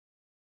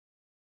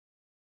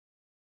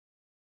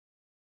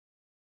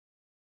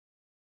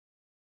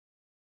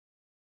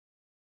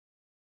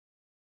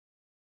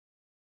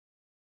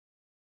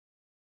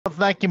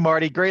Thank you,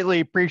 Marty. Greatly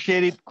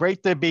appreciated.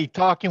 Great to be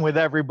talking with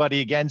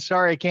everybody again.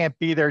 Sorry I can't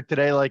be there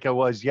today like I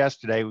was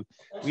yesterday.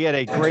 We had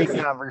a great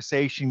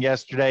conversation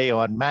yesterday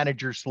on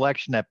manager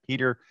selection that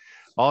Peter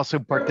also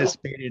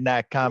participated in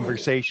that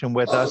conversation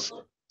with us.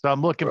 So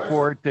I'm looking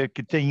forward to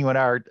continuing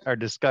our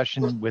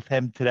discussion with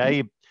him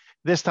today,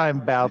 this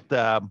time about,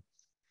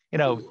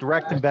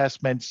 direct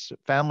investments,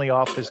 family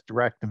office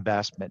direct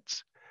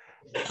investments.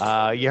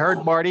 You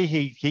heard Marty.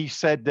 He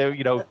said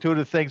that two of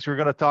the things we're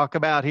going to talk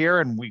about here,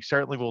 and we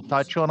certainly will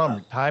touch on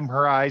them: time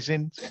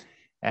horizons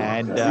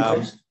and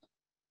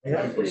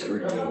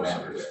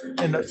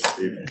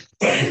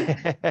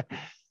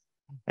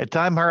and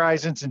time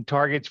horizons and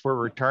targets for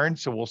return.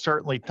 So we'll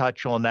certainly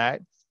touch on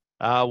that.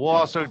 We'll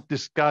also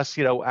discuss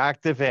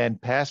active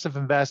and passive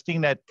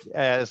investing that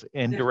as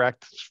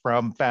indirect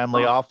from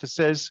family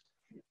offices.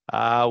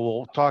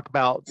 We'll talk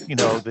about,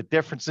 the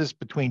differences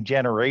between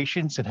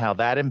generations and how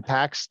that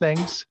impacts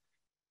things.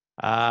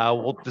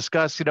 We'll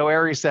discuss,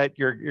 areas that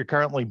you're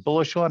currently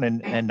bullish on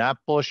and not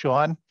bullish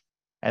on.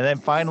 And then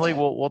finally,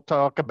 we'll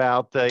talk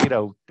about,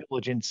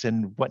 diligence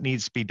and what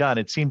needs to be done.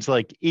 It seems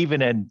like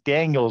even in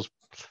Daniel's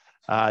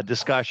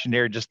discussion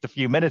there just a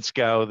few minutes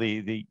ago,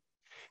 the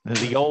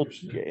old,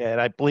 and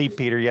I believe,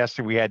 Peter,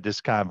 yesterday we had this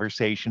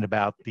conversation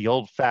about the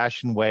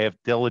old-fashioned way of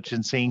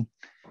diligencing.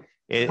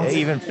 It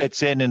even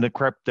fits in the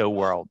crypto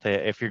world.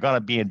 If you're going to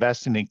be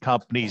investing in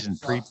companies in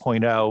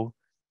 3.0,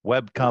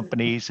 web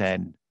companies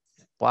and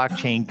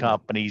blockchain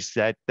companies,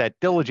 that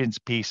diligence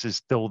piece is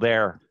still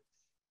there.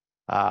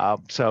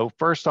 So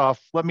first off,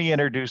 let me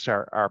introduce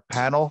our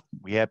panel.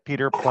 We have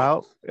Peter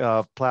Plaut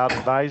of Plaut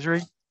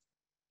Advisory.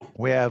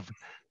 We have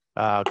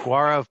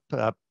Gaurav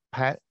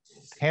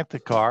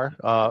Patankar,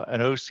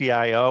 an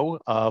OCIO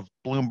of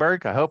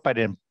Bloomberg. I hope I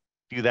didn't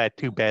do that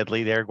too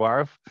badly there,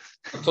 Gaurav.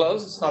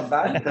 Close, it's not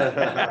bad.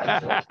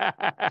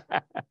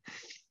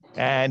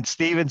 And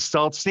Steven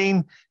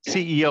Saltzstein,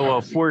 CEO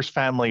of Force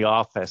Family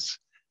Office.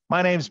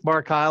 My name is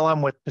Mark Heil.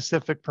 I'm with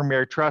Pacific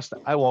Premier Trust.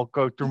 I won't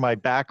go through my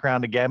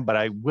background again, but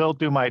I will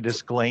do my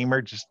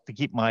disclaimer just to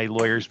keep my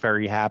lawyers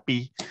very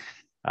happy.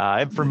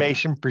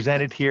 Information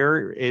presented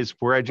here is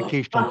for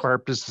educational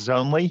purposes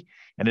only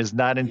and is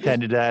not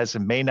intended as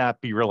and may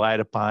not be relied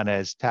upon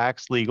as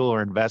tax, legal,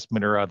 or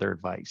investment or other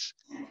advice.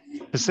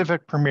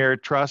 Pacific Premier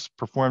Trust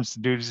performs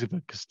the duties of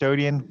a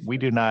custodian. We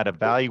do not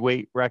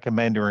evaluate,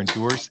 recommend, or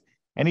endorse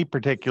any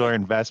particular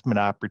investment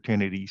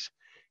opportunities.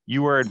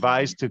 You are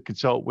advised to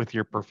consult with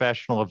your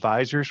professional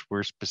advisors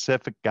for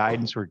specific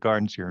guidance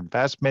regarding your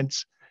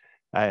investments.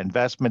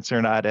 Investments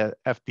are not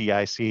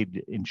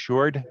FDIC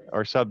insured,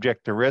 are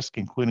subject to risk,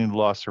 including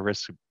loss or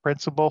risk of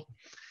principal.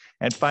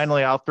 And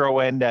finally, I'll throw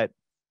in that,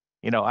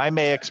 I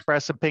may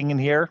express opinion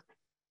here.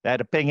 That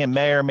opinion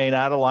may or may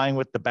not align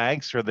with the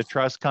banks or the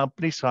trust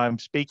company, so I'm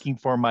speaking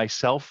for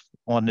myself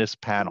on this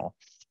panel.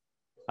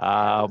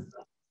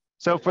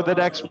 So for the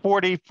next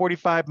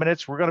 45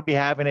 minutes, we're going to be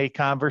having a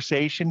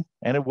conversation,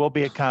 and it will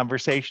be a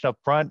conversation up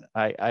front.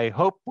 I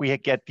hope we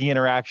get the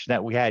interaction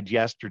that we had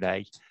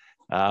yesterday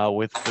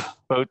with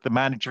both the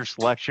manager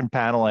selection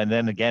panel and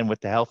then again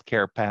with the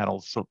healthcare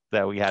panels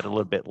that we had a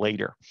little bit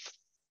later.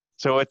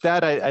 So with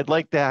that, I'd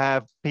like to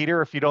have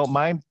Peter, if you don't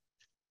mind,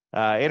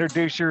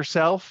 introduce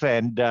yourself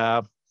and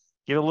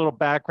give a little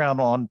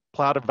background on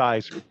Plaut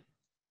Advisory.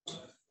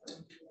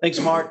 Thanks,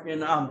 Mark.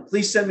 And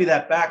please send me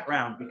that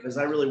background because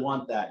I really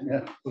want that.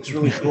 Yeah, looks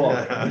really cool.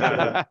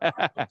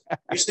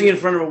 You're sitting in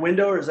front of a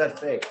window, or is that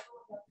fake?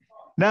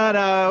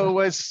 No, it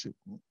was,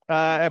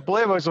 I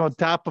believe it was on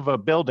top of a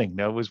building.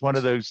 No, it was one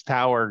of those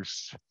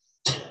towers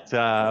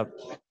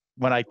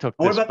when I took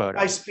this photo. What about the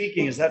guy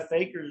speaking? Is that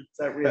fake or is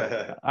that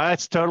real?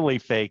 It's totally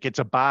fake. It's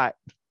a bot.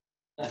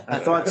 I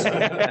thought so.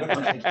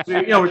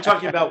 We're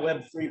talking about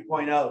Web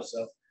 3.0,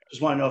 so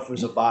just want to know if it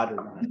was a bot or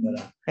not.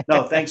 But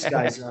no, thanks,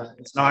 guys.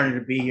 It's an honor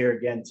to be here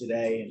again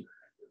today, and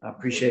I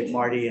appreciate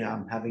Marty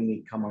having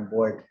me come on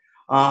board.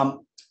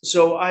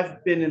 So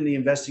I've been in the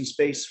investing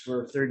space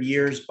for 30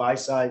 years, buy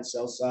side,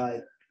 sell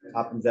side,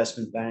 top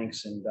investment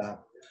banks and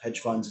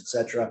hedge funds,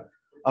 etc.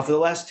 For the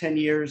last 10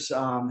 years,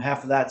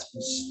 half of that's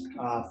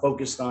been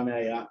focused on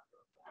a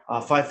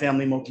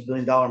five-family,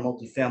 multi-billion-dollar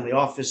multifamily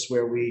office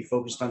where we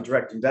focused on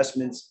direct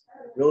investments,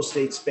 real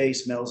estate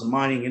space, metals and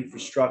mining,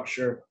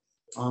 infrastructure,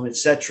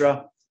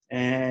 etc.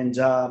 And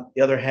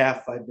the other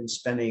half, I've been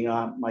spending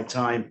my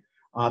time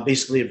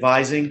basically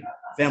advising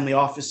family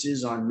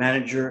offices on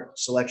manager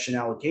selection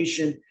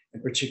allocation,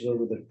 in particular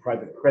with a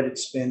private credit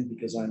spin,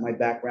 because my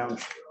background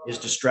is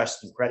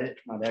distressed in credit,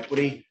 not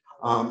equity.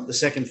 The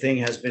second thing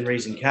has been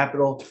raising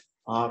capital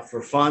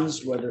for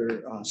funds,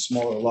 whether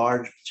small or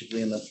large,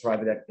 particularly in the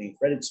private equity and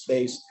credit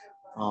space,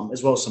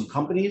 as well as some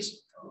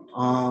companies.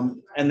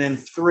 And then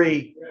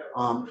three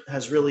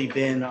has really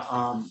been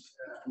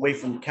away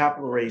from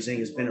capital raising,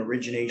 has been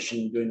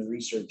origination, doing the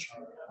research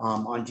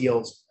on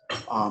deals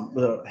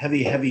with a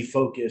heavy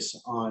focus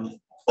on,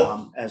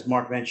 as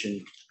Mark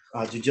mentioned,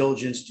 due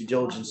diligence, and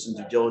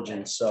due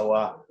diligence.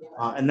 So,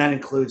 and that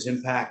includes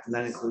impact, and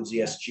that includes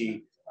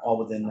ESG, all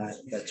within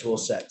that tool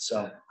set.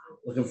 So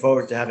looking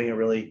forward to having a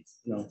really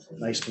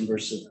nice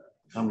conversive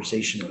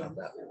conversation about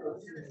that.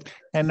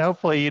 And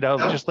hopefully,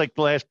 just like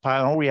the last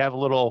panel, we have a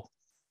little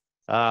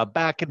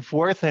back and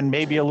forth and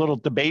maybe a little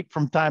debate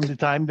from time to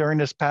time during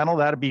this panel.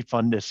 That'd be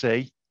fun to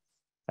see.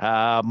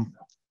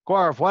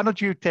 Gaurav, why don't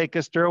you take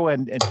us through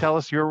and tell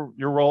us your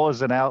role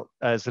as an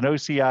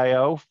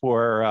OCIO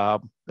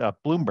for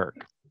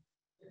Bloomberg?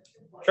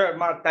 Sure,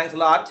 Mark, thanks a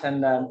lot,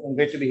 and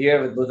great to be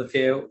here with both of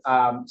you.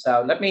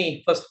 So let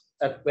me first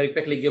very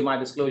quickly give my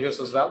disclosures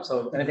as well.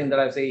 So anything that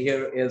I say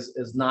here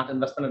is not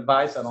investment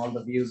advice, and all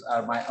the views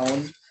are my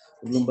own.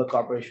 The Bloomberg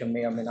Corporation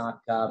may or may not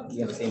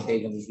be on the same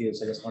page on these views.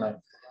 So I just want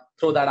to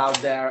throw that out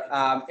there.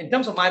 In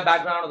terms of my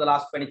background over the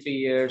last 23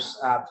 years,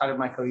 started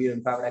my career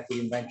in private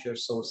equity and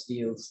ventures, sourced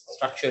deals,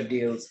 structured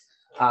deals,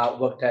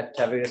 worked at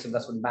various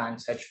investment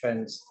banks, hedge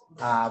funds,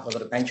 was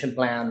at a pension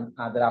plan.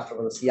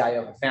 Thereafter was a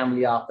CIO of a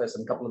family office,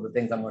 and a couple of the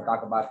things I'm going to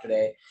talk about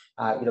today.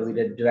 We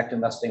did direct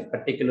investing,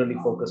 particularly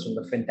focused on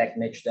the fintech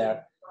niche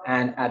there.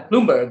 And at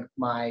Bloomberg,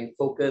 my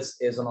focus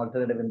is on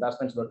alternative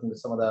investments, working with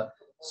some of the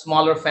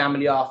smaller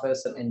family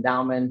office and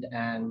endowment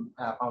and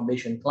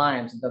foundation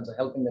clients in terms of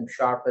helping them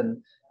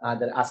sharpen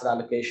their asset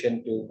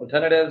allocation to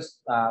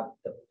alternatives,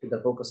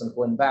 the focus on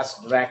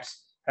co-invest,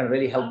 directs, and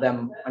really help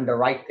them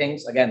underwrite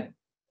things. Again,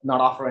 not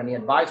offer any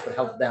advice, but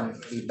help them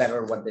be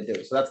better at what they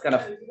do. So that's kind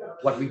of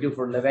what we do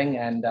for a living,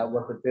 and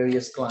work with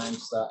various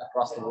clients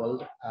across the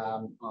world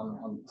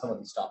on some of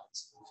these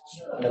topics.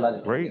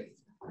 Great.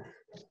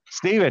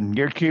 Stephen,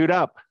 you're queued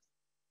up.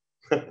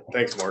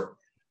 Thanks, Mark.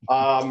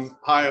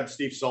 Hi, I'm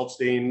Steve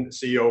Saltzstein,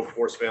 CEO of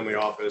Force Family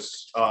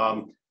Office.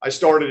 I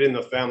started in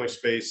the family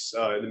space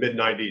in the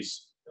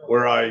mid-90s,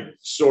 where I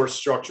sourced,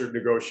 structured,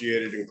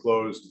 negotiated, and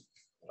closed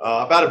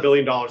about $1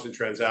 billion in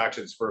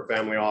transactions for a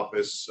family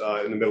office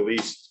in the Middle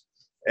East.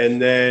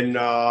 And then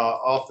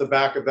off the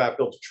back of that,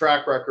 built a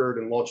track record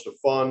and launched a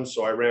fund.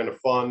 So I ran a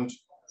fund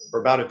for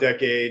about a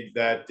decade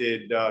that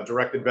did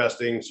direct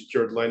investing,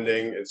 secured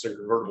lending, and some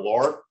convertible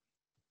art.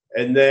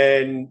 And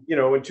then,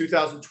 in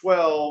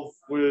 2012,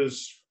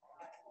 was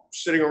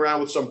sitting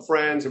around with some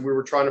friends, and we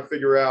were trying to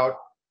figure out,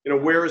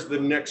 where is the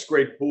next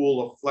great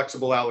pool of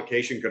flexible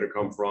allocation going to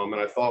come from?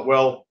 And I thought,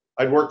 well,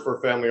 I'd worked for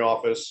a family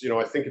office.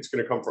 I think it's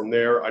going to come from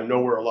there. I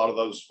know where a lot of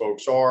those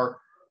folks are.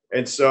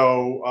 And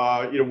so,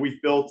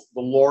 we've built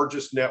the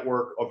largest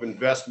network of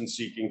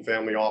investment-seeking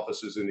family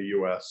offices in the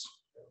U.S.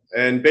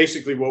 And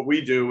basically what we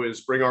do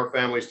is bring our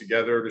families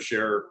together to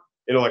share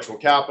intellectual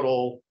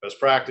capital, best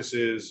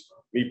practices,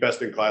 meet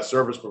best-in-class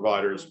service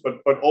providers.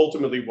 But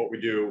ultimately what we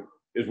do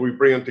is we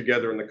bring them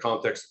together in the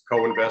context of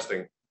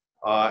co-investing,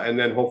 and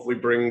then hopefully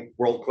bring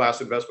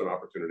world-class investment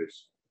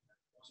opportunities.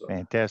 So.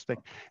 Fantastic.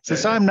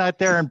 Since I'm not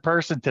there in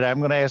person today, I'm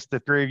going to ask the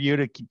three of you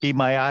to be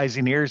my eyes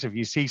and ears. If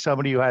you see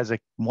somebody who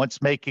wants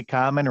to make a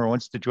comment or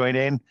wants to join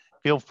in,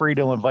 feel free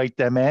to invite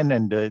them in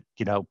and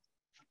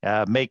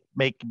make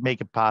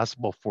it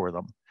possible for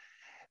them.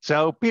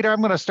 So, Peter,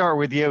 I'm going to start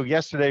with you.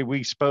 Yesterday,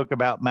 we spoke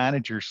about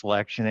manager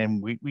selection,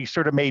 and we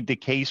sort of made the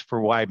case for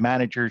why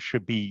managers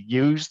should be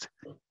used.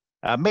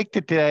 Make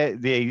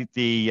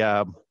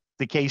the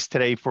case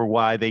today for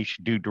why they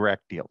should do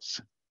direct deals.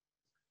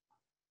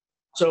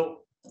 So,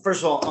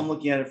 first of all, I'm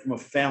looking at it from a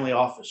family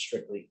office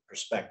strictly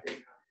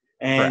perspective.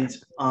 And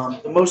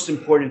the most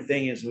important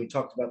thing is, we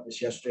talked about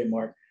this yesterday,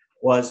 Mark,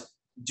 was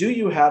do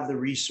you have the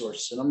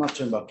resource, and I'm not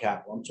talking about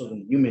capital, I'm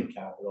talking human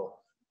capital,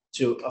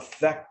 to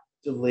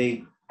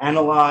effectively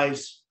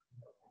analyze,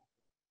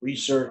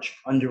 research,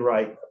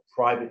 underwrite a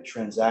private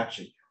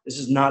transaction. This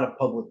is not a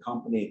public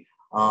company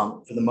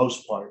for the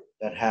most part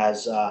that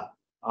has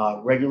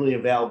regularly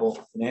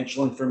available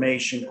financial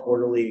information,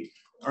 quarterly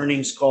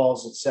earnings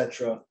calls,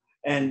 etc.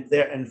 And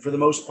for the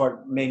most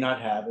part may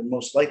not have, and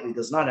most likely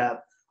does not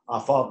have,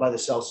 followed by the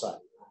sell side.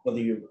 Whether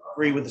you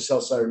agree with the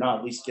sell side or not,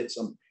 at least get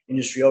some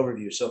industry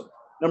overview. So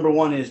number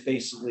one is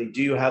basically,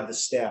 do you have the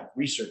staff,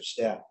 research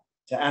staff,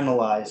 to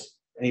analyze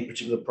any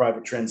particular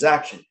private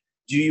transaction?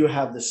 Do you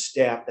have the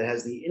staff that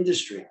has the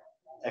industry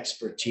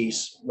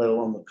expertise, let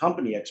alone the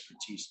company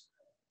expertise,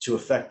 to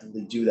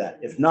effectively do that?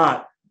 If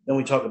not, then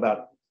we talk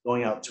about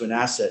going out to an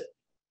asset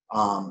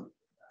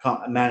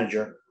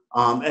manager.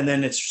 And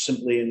then it's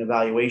simply an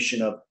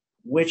evaluation of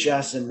which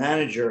asset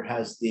manager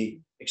has the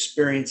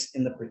experience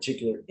in the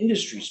particular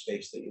industry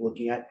space that you're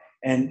looking at.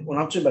 And when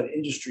I'm talking about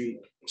industry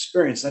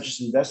experience, not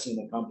just investing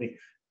in the company,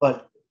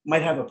 but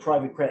might have a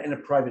private credit and a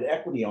private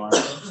equity arm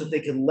so that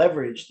they can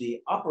leverage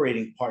the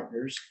operating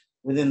partners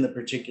within the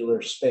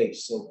particular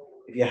space. So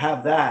if you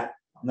have that,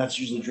 and that's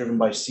usually driven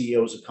by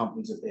CEOs of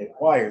companies that they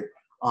acquired,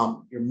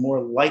 you're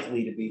more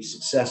likely to be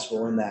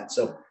successful in that.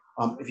 So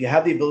if you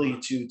have the ability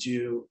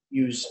to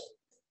use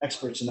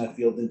experts in that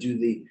field, then do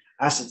the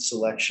asset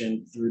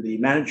selection through the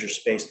manager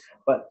space.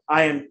 But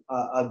I am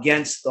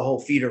against the whole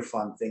feeder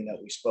fund thing that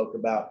we spoke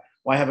about.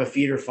 Why have a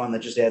feeder fund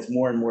that just adds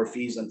more and more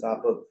fees on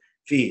top of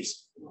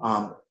fees?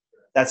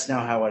 That's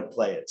now how I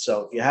play it.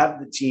 So if you have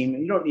the team,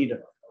 and you don't need I'm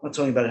not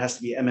talking about it has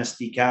to be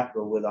MSD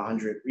Capital with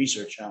 100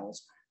 research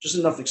analysts, just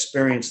enough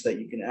experience that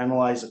you can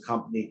analyze a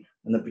company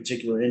in the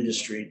particular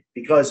industry.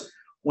 Because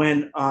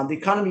when the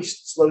economy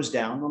slows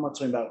down, I'm not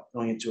talking about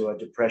going into a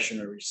depression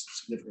or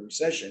significant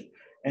recession,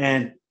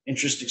 and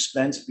interest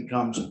expense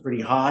becomes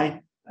pretty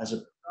high as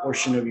a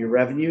portion of your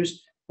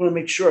revenues, you want to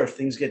make sure if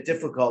things get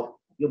difficult,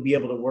 you'll be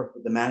able to work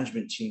with the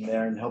management team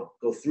there and help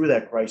go through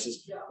that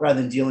crisis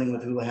rather than dealing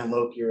with Houlihan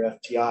Lokey or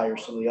FTI or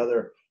some of the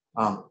other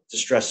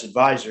distressed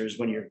advisors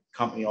when your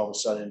company all of a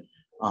sudden,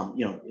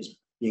 is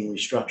being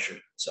restructured.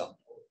 So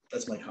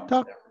that's my comment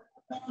there.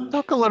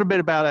 Talk a little bit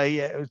about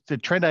the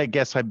trend I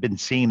guess I've been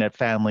seeing at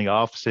family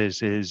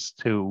offices is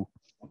to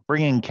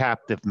bring in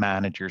captive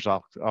managers.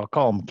 I'll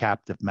call them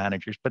captive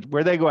managers, but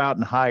where they go out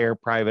and hire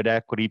private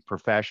equity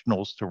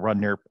professionals to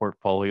run their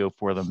portfolio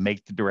for them,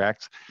 make the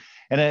directs.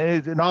 And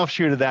an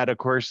offshoot of that, of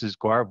course, is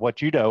Gaurav,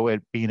 what you know,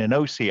 it being an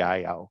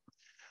OCIO.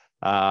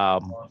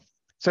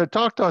 So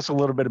talk to us a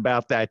little bit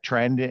about that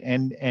trend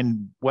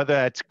and whether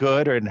that's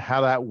good and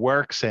how that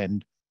works.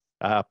 And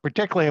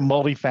particularly in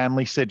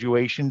multifamily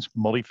situations,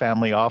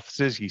 multifamily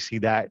offices, you see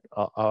that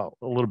a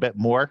little bit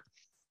more.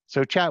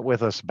 So chat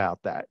with us about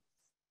that.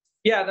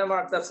 Yeah, no,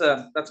 Mark, that's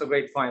a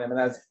great point. I mean,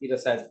 as Peter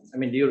said, I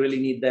mean, do you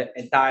really need the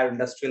entire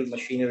industrial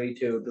machinery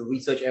to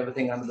research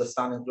everything under the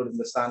sun, including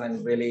the sun,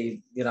 and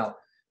really,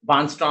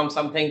 barnstorm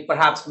something?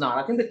 Perhaps not.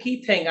 I think the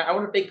key thing, I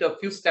want to take a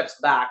few steps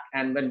back,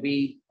 and when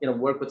we,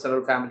 work with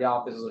several family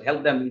offices,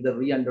 help them either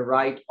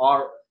re-underwrite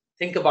or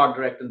think about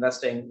direct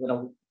investing.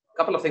 A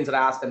couple of things that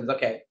I ask them is,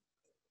 okay,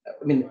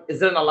 I mean, is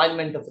there an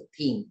alignment of a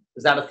theme?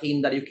 Is that a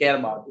theme that you care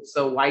about?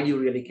 So why do you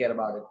really care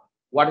about it?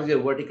 What is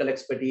your vertical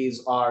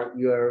expertise or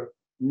your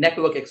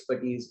network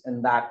expertise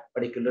in that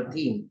particular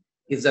theme?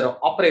 Is there an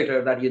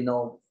operator that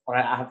or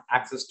I have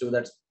access to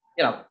that's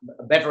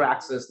better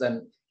access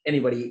than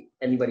anybody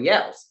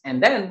else?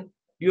 And then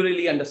you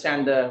really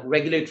understand the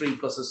regulatory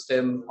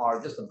ecosystem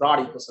or just the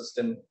broad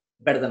ecosystem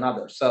better than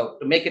others. So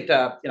to make it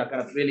kind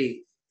of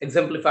really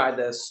exemplify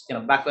this,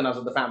 back when I was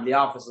at the family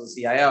office as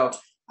CIO,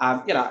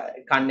 I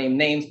can't name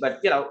names,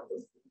 but a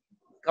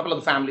couple of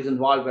the families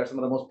involved were some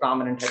of the most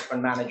prominent hedge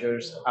fund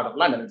managers out of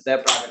London. It's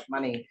their private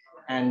money.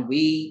 And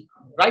we,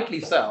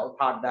 rightly so,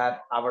 thought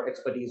that our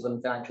expertise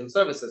in financial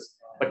services,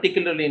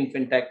 particularly in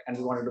fintech, and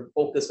we wanted to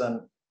focus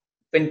on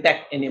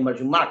fintech in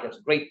emerging markets.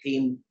 Great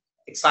theme,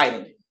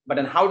 exciting. But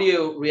then how do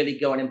you really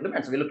go and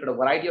implement? So we looked at a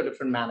variety of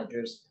different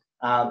managers.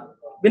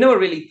 We never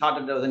really thought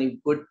that there was any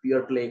good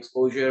pure play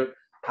exposure.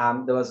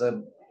 There was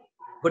a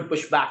good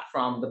pushback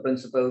from the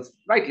principals,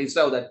 rightly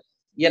so, that,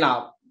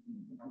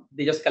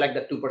 they just collect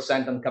the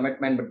 2% on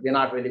commitment, but we're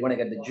not really going to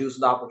get the juice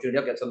of the opportunity.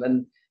 Okay, so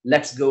then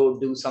let's go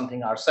do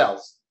something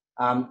ourselves.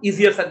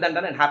 Easier said than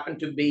done. It happened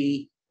to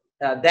be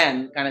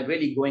then kind of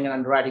really going and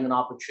underwriting an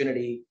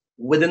opportunity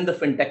within the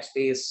fintech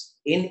space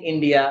in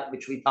India,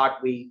 which we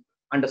thought we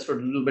understood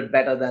a little bit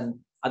better than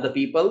other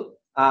people.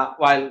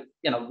 While,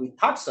 we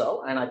thought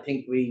so, and I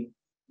think we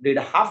did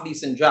a half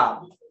decent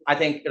job. I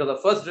think the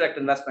first direct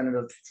investment, it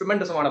was a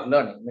tremendous amount of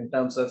learning in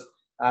terms of,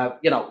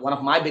 one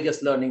of my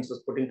biggest learnings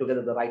was putting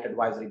together the right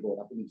advisory board.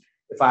 I think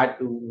if I had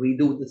to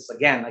redo this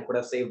again, I could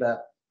have saved a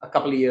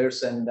couple of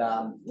years and,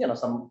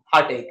 some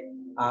heartache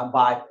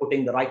by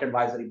putting the right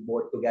advisory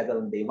board together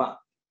on day one,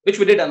 which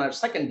we did on our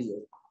second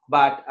deal.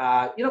 But,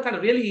 kind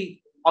of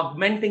really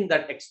augmenting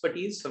that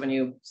expertise. So when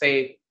you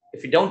say,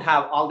 if you don't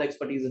have all the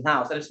expertise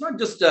in-house, and it's not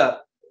just the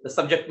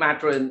subject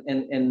matter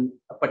in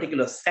a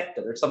particular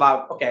sector, it's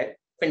about, okay,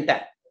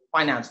 fintech,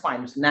 finance,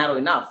 fine, it's narrow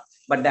enough.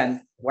 But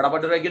then what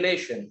about the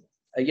regulation?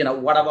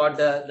 What about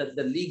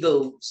the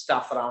legal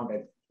stuff around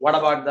it? What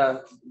about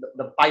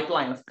the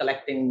pipeline of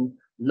collecting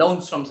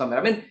loans from somewhere?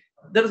 I mean,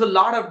 there's a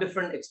lot of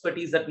different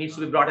expertise that needs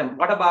to be brought in.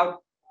 What about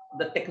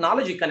the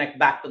technology connect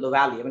back to the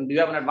valley? I mean, do you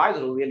have an advisor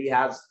who really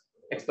has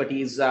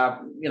expertise, to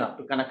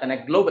kind of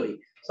connect globally?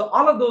 So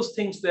all of those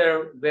things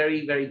were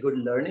very, very good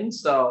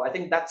learnings. So I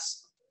think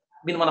that's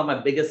been one of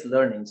my biggest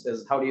learnings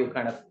is how do you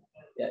kind of,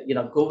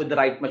 go with the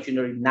right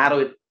machinery, narrow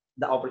it,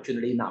 the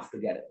opportunity enough to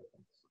get it.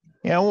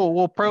 Yeah,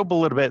 we'll probe a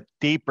little bit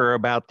deeper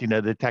about,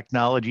 the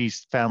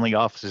technologies family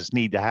offices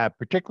need to have,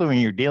 particularly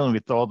when you're dealing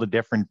with all the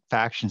different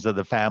factions of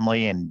the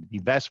family and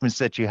investments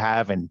that you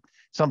have, and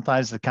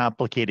sometimes the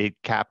complicated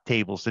cap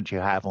tables that you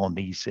have on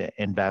these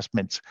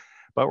investments.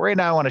 But right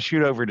now I want to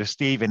shoot over to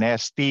Steve and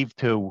ask Steve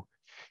to,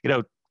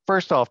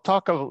 first off,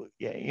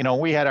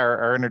 we had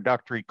our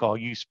introductory call.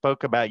 You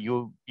spoke about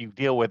you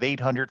deal with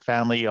 800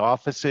 family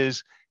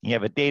offices. You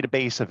have a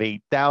database of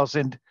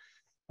 8,000.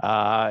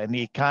 And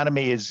the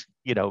economy is,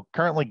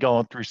 currently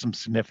going through some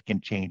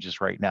significant changes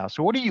right now.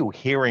 So what are you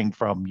hearing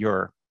from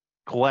your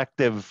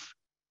collective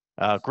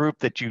group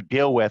that you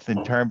deal with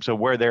in terms of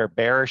where they're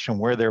bearish and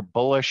where they're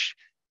bullish,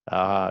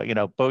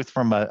 both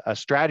from a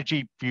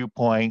strategy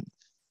viewpoint,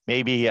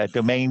 maybe a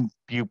domain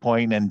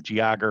viewpoint, and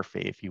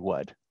geography, if you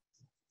would?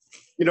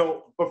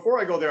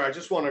 Before I go there, I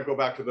just want to go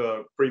back to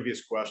the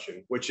previous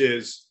question, which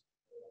is,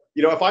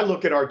 if I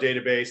look at our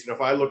database and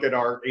if I look at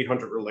our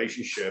 800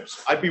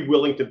 relationships, I'd be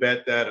willing to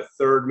bet that a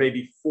third,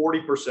 maybe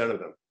 40% of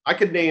them, I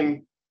could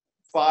name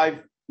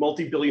 5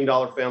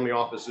 multi-billion-dollar family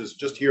offices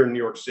just here in New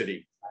York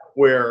City,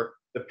 where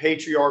the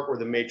patriarch or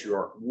the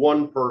matriarch,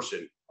 one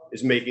person,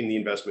 is making the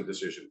investment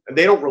decision, and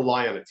they don't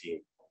rely on a team,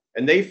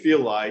 and they feel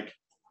like,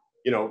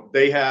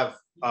 they have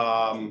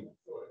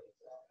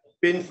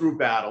been through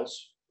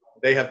battles,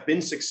 they have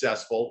been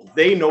successful,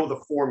 they know the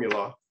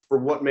formula for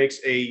what makes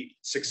a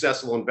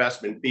successful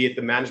investment, be it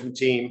the management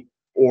team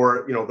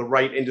or the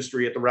right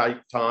industry at the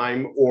right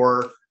time,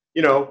 or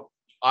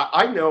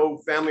I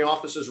know family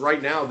offices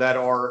right now that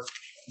are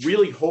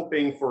really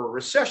hoping for a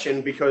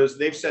recession because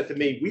they've said to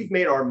me, we've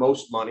made our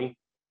most money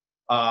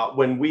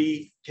when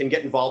we can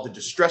get involved in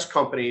distressed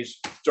companies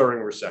during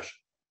a recession.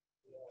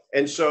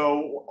 And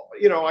so,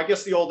 I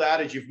guess the old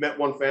adage, you've met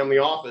one family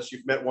office,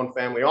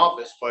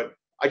 but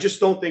I just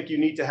don't think you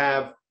need to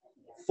have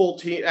full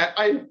team.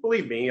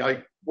 Believe me,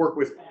 I work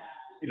with,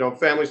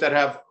 families that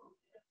have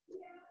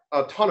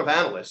a ton of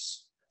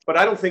analysts, but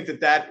I don't think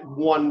that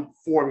one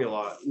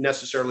formula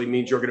necessarily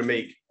means you're going to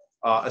make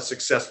a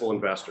successful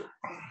investor.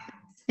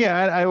 Yeah,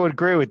 I would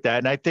agree with that.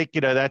 And I think,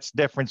 that's the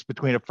difference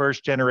between a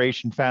first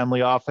generation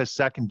family office,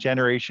 second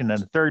generation,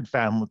 and a third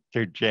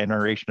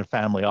generation of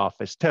family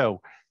office too.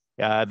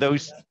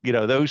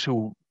 Those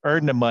who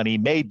earn the money,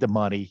 made the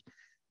money,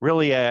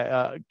 really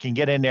can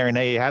get in there and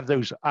they have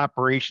those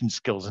operation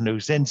skills and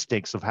those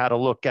instincts of how to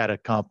look at a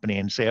company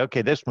and say,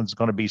 okay, this one's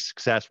going to be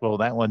successful,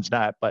 that one's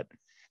not. But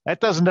that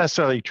doesn't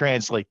necessarily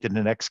translate to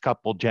the next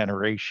couple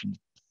generations.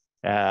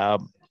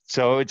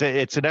 So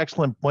it's an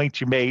excellent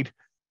point you made.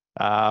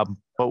 But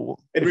in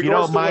if you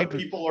don't mind, what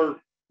people are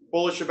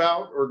bullish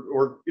about,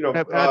 or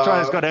that's what I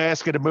was going to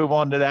ask you to move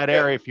on to that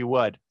area, if you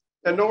would.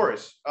 And no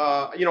worries.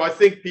 I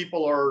think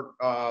people are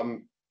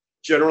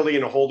generally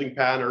in a holding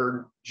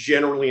pattern,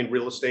 generally in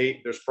real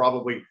estate. There's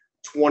probably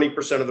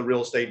 20% of the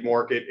real estate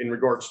market in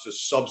regards to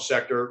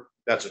subsector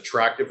that's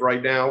attractive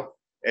right now.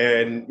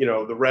 And,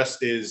 the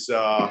rest is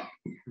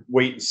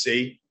wait and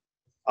see.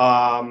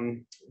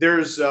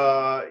 There's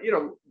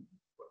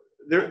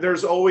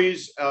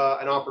always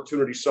an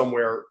opportunity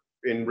somewhere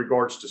in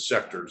regards to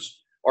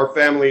sectors. Our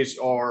families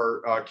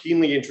are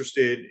keenly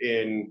interested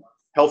in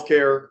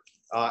healthcare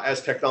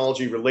as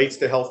technology relates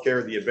to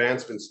healthcare, the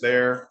advancements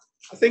there.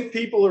 I think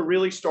people are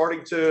really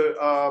starting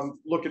to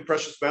look at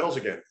precious metals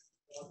again.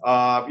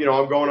 I'm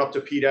going up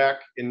to PDAC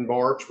in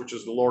March, which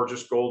is the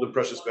largest gold and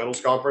precious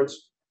metals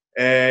conference.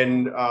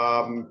 And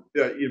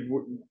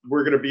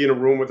we're going to be in a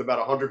room with about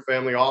 100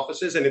 family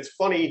offices. And it's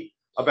funny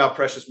about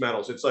precious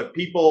metals. It's like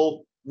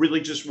people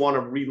really just want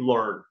to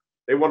relearn.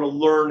 They want to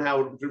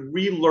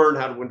relearn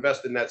how to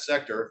invest in that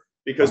sector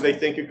because they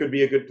think it could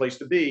be a good place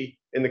to be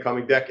in the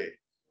coming decade.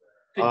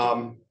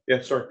 Sorry.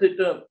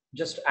 To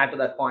just add to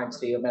that point,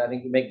 Steve, I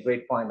think you make a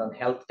great point on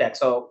health tech.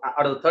 So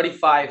out of the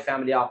 35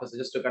 family offices,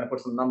 just to kind of put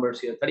some numbers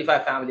here,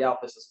 35 family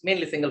offices,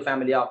 mainly single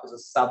family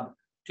offices, sub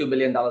 $2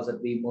 billion that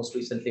we most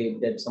recently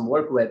did some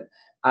work with.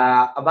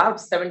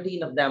 About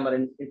 17 of them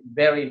are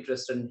very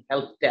interested in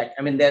health tech.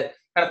 They're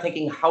kind of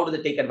thinking, how do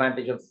they take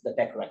advantage of the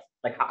tech, right?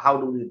 Like, how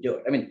do we do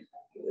it?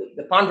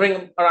 They're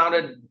pondering around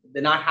it.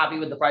 They're not happy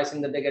with the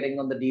pricing that they're getting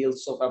on the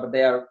deals so far, but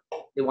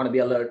they want to be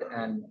alert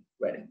and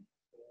ready.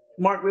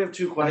 Mark, we have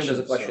two questions.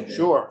 There's a question.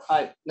 Sure.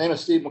 Hi, name is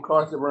Steve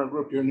McCarthy. We're in a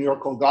group here in New York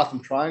called Gotham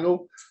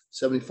Triangle,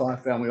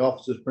 75 family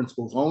offices,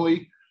 principals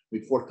only. We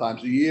meet 4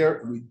 times a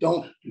year, and we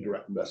don't do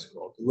direct investing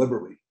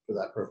deliberately for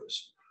that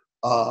purpose.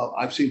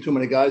 I've seen too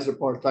many guys that are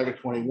part of Tiger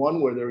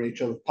 21 where they're in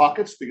each other's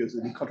pockets because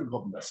they do country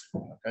club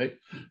investing, okay?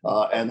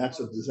 And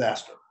that's a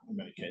disaster in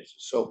many cases.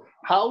 So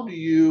how do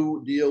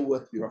you deal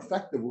with your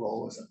effective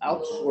role as an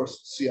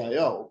outsourced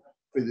CIO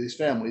for these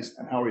families,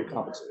 and how are you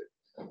compensated?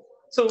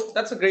 So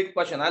that's a great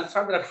question. I'll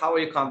start with that. How are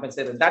you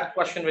compensated? That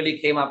question really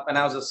came up when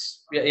I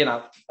was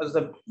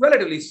a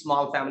relatively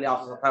small family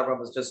office. However,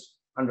 was just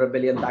under $1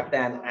 billion back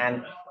then.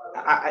 And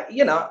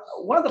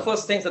one of the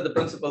first things that the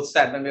principal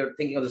said when we were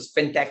thinking of this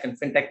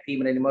fintech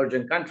team in an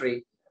emerging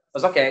country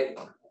was, okay,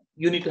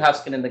 you need to have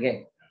skin in the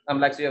game. I'm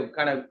like, so you're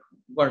kind of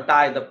going to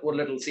tie the poor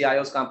little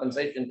CIO's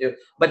compensation to,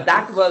 but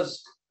that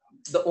was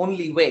the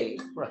only way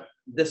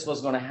this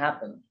was going to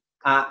happen.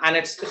 And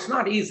it's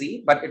not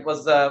easy, but it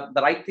was the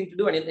right thing to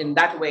do. And in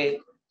that way,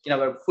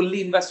 we're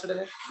fully invested in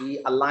it. We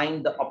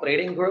aligned the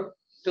operating group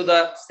to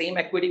the same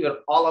equity. We're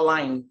all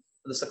aligned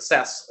to the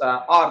success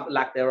or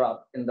lack thereof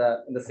in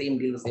the same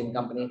deal, the same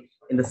company,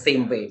 in the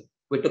same way.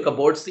 We took a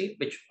board seat,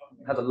 which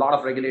has a lot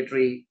of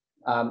regulatory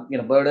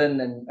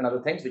burden and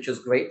other things, which is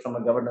great from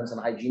a governance and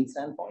hygiene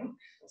standpoint.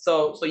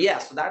 So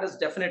that is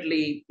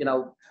definitely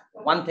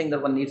one thing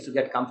that one needs to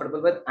get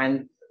comfortable with.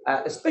 And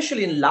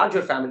especially in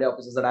larger family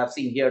offices that I've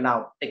seen here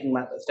now, taking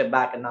my step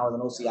back and now as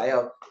an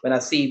OCIO, when I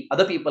see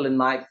other people in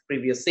my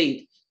previous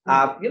seat,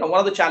 one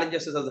of the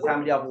challenges is as the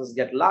family offices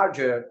get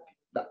larger,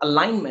 the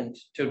alignment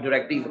to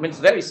direct deals. It's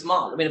very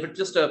small. If it's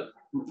just a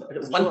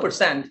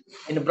 1%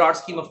 in the broad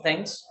scheme of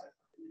things,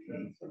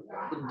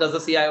 does the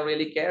CIO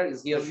really care?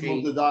 Is he or she?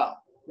 Move the dial.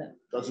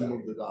 Doesn't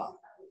move the dial.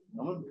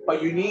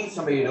 But you need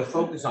somebody to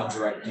focus on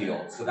direct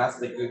deals. So that's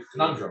the good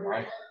conundrum,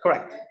 right?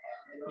 Correct.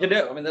 You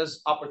do.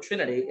 There's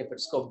opportunity if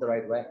it's scoped the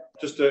right way.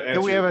 Just to answer.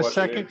 Do we have a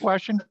second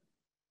question?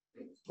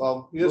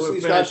 Well,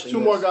 he's got 2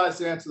 more guys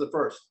to answer the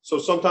first. So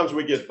sometimes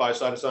we get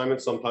buy-side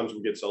assignments, sometimes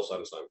we get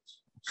sell-side assignments.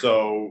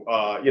 So,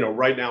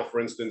 right now, for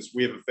instance,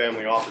 we have a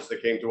family office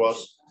that came to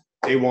us.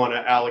 They want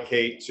to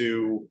allocate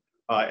to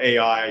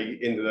AI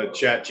into the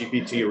chat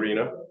GPT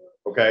arena.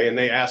 Okay. And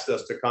they asked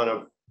us to kind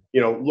of,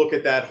 look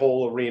at that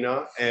whole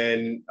arena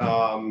and,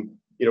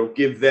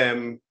 give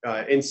them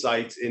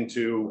insights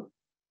into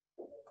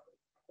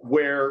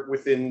where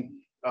within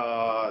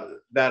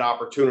that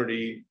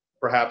opportunity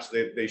perhaps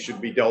they should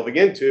be delving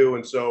into.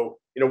 And so,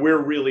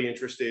 we're really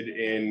interested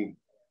in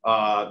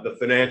the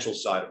financial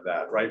side of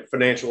that, right?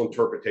 Financial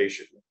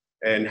interpretation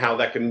and how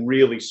that can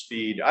really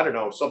speed, I don't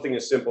know, something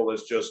as simple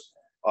as just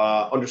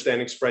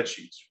understanding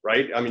spreadsheets,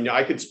 right? I mean,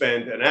 I could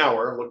spend an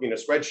hour looking at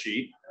a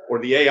spreadsheet, or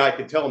the AI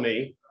could tell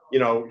me,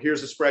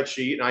 here's a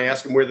spreadsheet, and I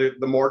ask them where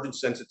the margin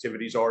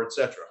sensitivities are, et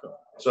cetera.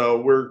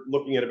 So we're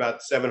looking at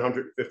about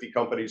 750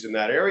 companies in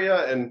that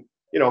area, and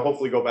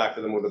hopefully go back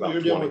to them with about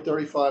You're 20. dealing with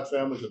 35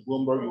 families at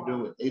Bloomberg. You're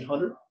dealing with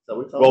 800. Is that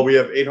what Well, we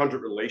have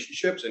 800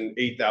 relationships and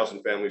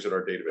 8,000 families in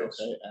our database.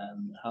 Okay,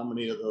 and how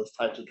many of those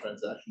types of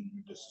transactions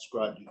you just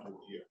described you do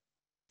a year?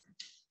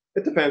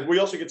 It depends. We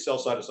also get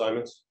sell-side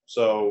assignments.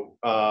 So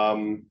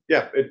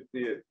yeah, it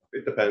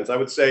depends. I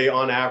would say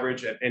on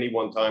average at any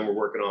one time we're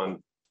working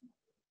on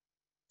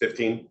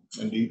 15.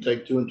 And do you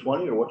take 2 and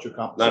 20, or what's your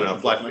compensation? No,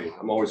 flat fee.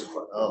 I'm always a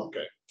flat. Oh,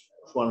 okay.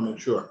 Just want to make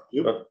sure.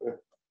 You?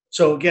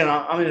 So again,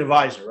 I'm an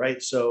advisor,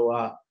 right? So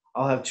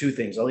I'll have two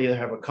things. I'll either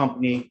have a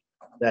company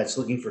that's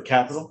looking for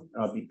capital,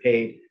 and I'll be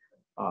paid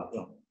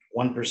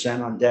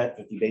 1% on debt,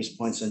 50 basis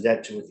points on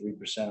debt, 2 or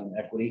 3% on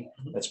equity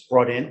that's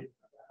brought in.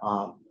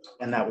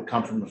 And that would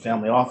come from the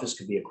family office,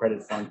 could be a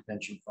credit fund,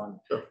 pension fund,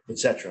 et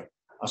cetera.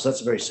 So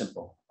that's a very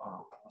simple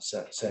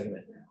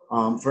segment.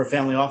 For a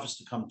family office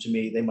to come to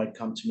me, they might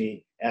come to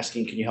me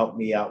asking, can you help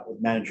me out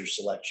with manager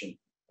selection?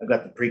 I've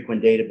got the Preqin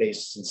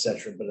databases, et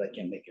cetera, but I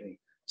can't make any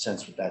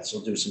sense with that. So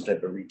I'll do some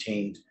type of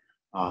retained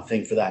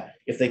thing for that.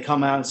 If they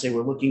come out and say,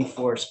 we're looking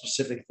for a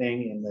specific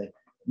thing in the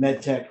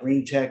med tech,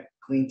 green tech,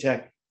 clean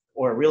tech,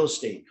 or a real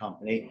estate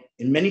company,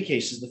 in many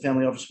cases, the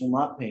family office will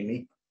not pay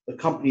me. The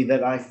company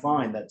that I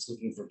find that's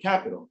looking for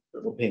capital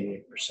will pay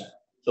me 8%.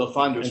 So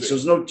finder's And fee. so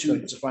there's no two,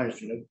 it's a finder's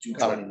fee, no two.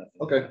 Got it.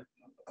 Okay.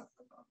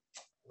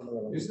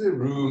 Is there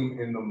room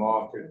in the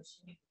market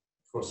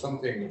for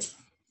something,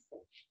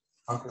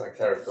 how can I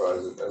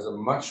characterize it, as a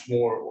much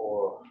more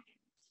or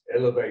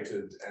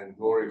elevated and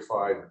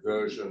glorified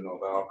version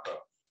of Alka,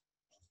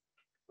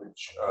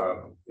 which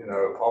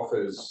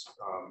offers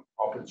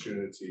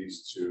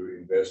opportunities to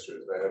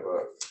investors?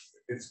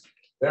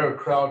 They're a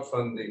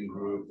crowdfunding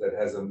group that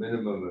has a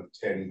minimum of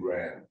 10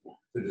 grand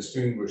to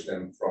distinguish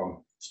them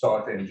from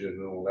Start Engine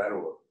and all that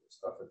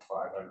stuff at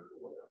 500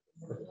 or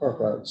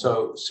whatever. Okay.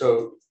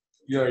 So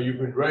you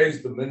could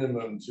raise the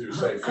minimum to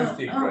say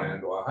 50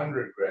 grand or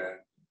 100 grand,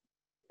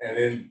 and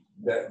then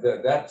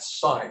that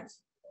site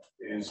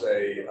is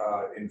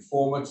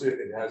informative.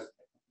 It has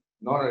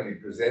not only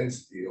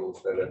presents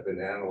deals that have been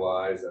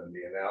analyzed and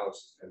the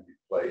analysis can be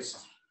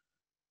placed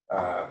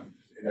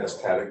in those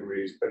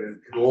categories, but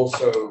it could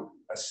also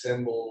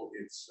assemble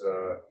its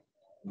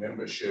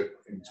membership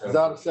in terms. Is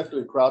that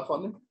effectively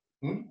crowdfunding?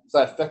 Is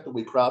that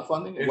effectively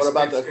crowdfunding? And what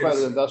about the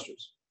accredited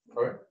investors?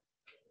 Sorry?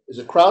 Is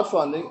it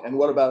crowdfunding? And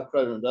what about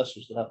accredited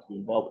investors that have to be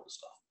involved with the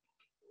stuff?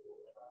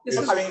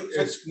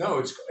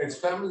 It's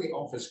family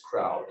office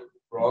crowd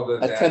rather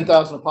than At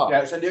 10,000 a pop.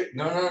 Yeah, so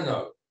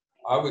No.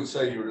 I would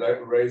say you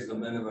raise the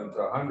minimum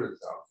to 100,000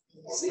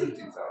 or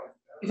 50,000.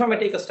 If I may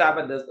take a stab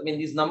at this, I mean,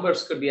 these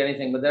numbers could be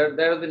anything, but there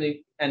has been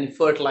an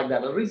effort like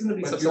that, a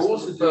reasonably But you successful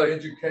also do effort.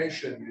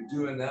 education, you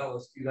do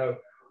analysis,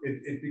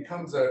 it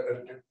becomes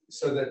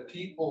so that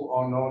people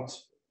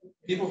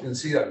can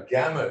see a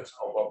gamut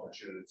of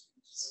opportunities.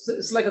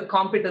 It's like a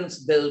competence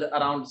build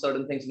around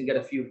certain things, and you get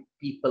a few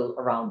people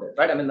around it,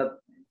 right? I mean,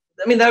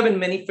 there have been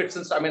many fits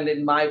and starts. I mean,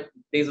 in my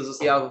days as a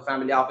CEO of a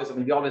family office, I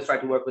mean, we always try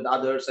to work with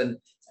others, and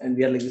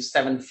we had like these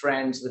 7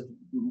 friends with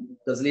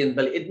gazillion.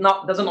 It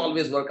doesn't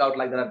always work out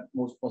like that.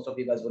 Most of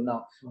you guys will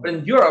know. But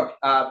in Europe,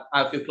 I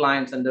have a few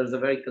clients, and there's a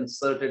very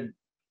concerted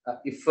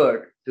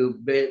effort to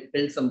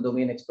build some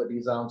domain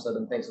expertise around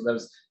certain things. So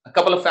there's a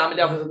couple of family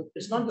offices.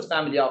 It's not just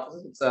family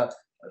offices. It's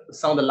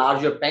some of the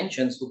larger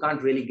pensions who can't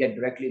really get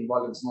directly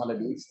involved in smaller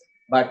deals,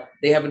 but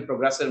they have been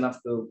progressive enough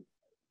to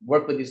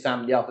work with these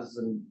family offices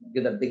and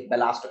give a big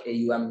ballast of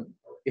AUM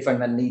if and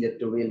when needed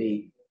to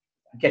really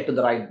get to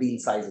the right deal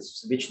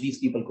sizes, which these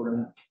people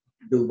couldn't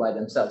do by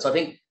themselves. So I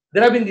think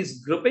there have been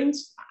these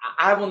groupings.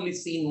 I've only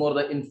seen more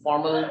the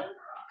informal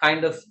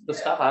kind of the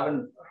stuff. I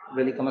haven't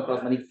really come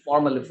across many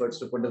formal efforts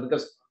to put it,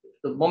 because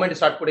the moment you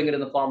start putting it in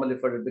the formal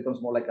effort, it becomes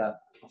more like a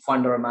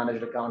fund or a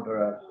managed account or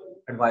a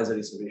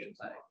advisory solution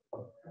side. I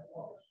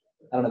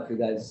don't know if you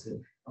guys.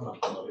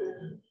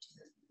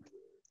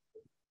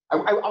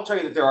 I'll tell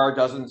you that there are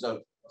dozens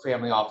of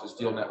family office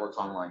deal networks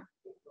online,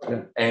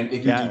 and they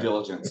do due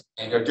diligence,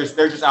 and they're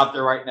just out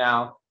there right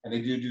now, and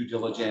they do due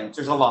diligence.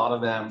 There's a lot of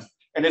them,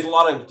 and there's a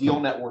lot of deal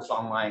networks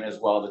online as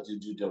well that do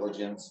due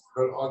diligence.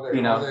 But are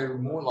they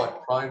more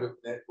like private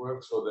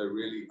networks, or they're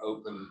really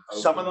open?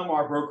 Some of them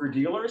are broker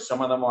dealers.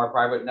 Some of them are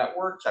private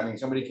networks. I mean,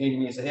 somebody came to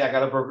me and said, "Hey, I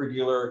got a broker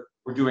dealer.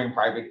 We're doing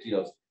private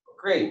deals."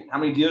 Great. How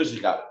many deals you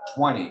got?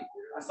 20.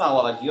 That's not a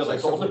lot of deals. I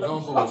So told for him.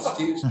 example,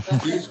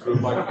 with Steve's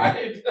group,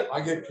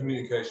 I get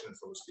communication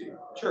from Steve.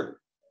 Sure.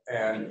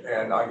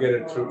 And I get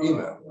it through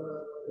email.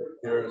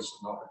 Here's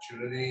an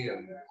opportunity,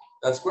 and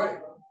that's great.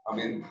 I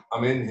mean,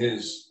 I'm in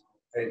his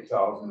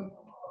 8,000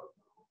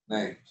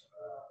 names.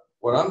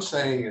 What I'm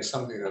saying is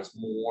something that's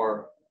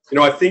more.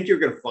 I think you're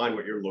going to find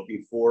what you're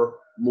looking for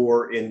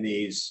more in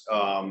these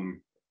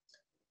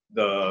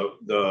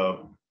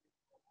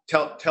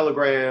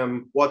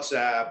Telegram,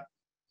 WhatsApp.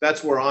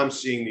 That's where I'm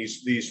seeing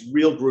these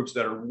real groups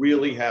that are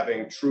really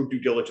having true due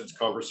diligence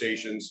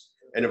conversations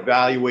and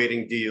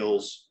evaluating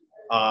deals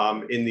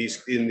in these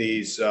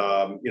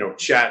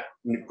chat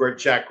group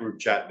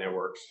chat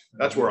networks.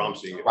 That's where I'm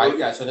seeing it. Right.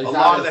 Yeah. So there's a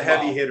lot of the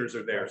heavy hitters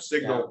are there.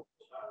 Signal.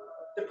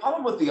 Yeah. The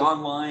problem with the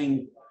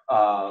online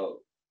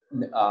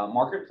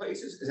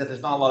marketplaces is that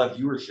there's not a lot of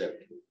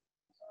viewership.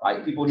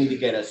 Right. People need to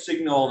get a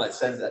signal that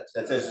says that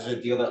says there's a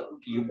deal that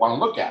you want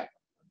to look at.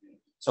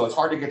 So it's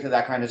hard to get to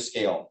that kind of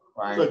scale.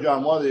 Right. So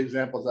John, one of the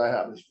examples I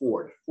have is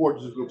Ford. Ford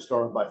is a group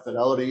started by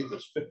Fidelity.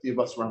 There's 50 of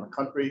us around the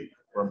country.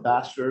 We're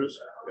ambassadors.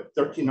 We have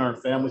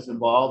 1,300 families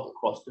involved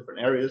across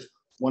different areas.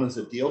 One is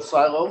a deal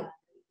silo.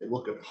 They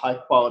look at high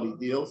quality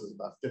deals. There's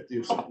about 50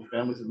 or 60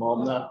 families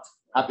involved in that.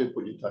 Happy to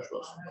put you in touch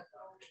with us.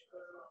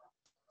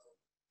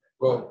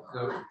 Well,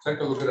 take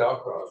a look at our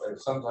crowd. They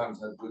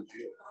sometimes have good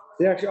deals.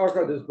 They actually, our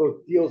crowd does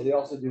both deals. They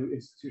also do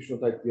institutional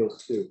type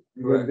deals too.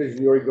 You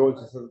envision you already go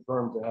into certain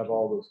firms that have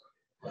all those.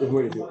 Good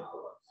way to do it.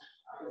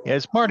 Yeah,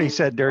 as Marty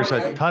said, there's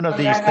a ton of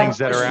these things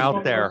that are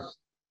out there.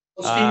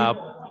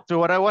 So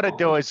what I want to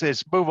do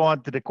is move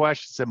on to the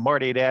questions that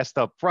Marty had asked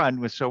up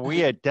front. So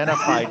we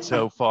identified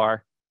so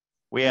far,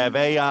 we have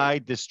AI,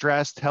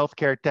 distressed,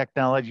 healthcare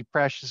technology,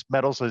 precious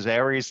metals as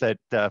areas that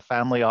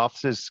family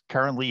offices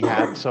currently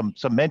have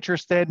some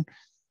interest in.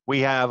 We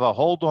have a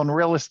hold on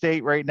real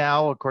estate right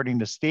now, according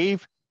to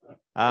Steve.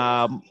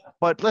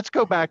 But let's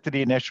go back to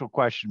the initial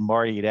question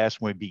Marty had asked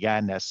when we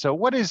began this. So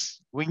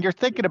when you're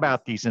thinking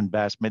about these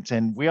investments,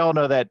 and we all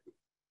know that,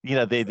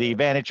 the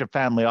advantage of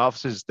family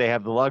offices, they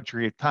have the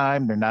luxury of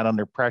time. They're not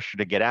under pressure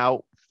to get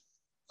out.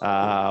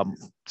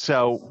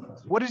 So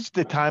what is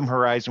the time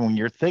horizon when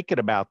you're thinking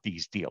about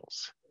these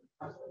deals?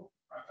 I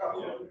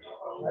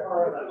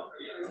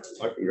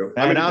can go.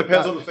 I mean, it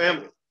depends on the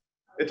family.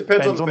 It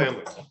depends on the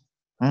family.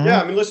 Mm-hmm.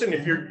 Yeah, I mean, listen,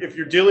 if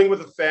you're dealing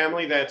with a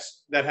family that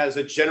has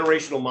a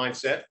generational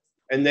mindset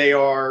and they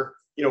are,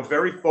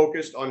 very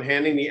focused on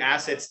handing the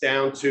assets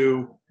down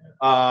to,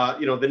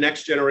 the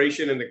next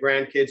generation and the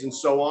grandkids and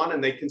so on,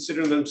 and they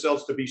consider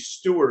themselves to be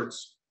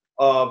stewards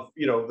of,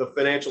 the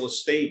financial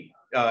estate,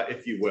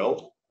 if you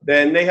will,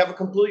 then they have a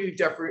completely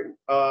different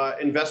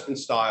investment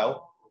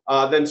style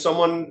than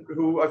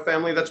a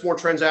family that's more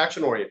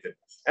transaction oriented.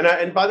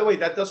 And by the way,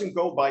 that doesn't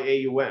go by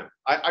AUM.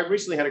 I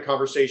recently had a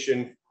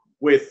conversation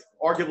with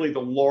arguably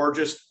the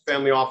largest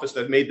family office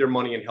that made their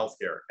money in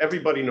healthcare.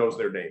 Everybody knows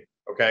their name,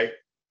 okay?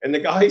 And the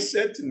guy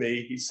said to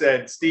me, he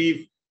said,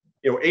 Steve,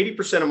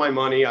 80% of my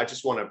money, I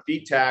just want to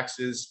beat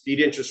taxes,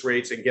 beat interest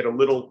rates, and get a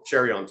little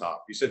cherry on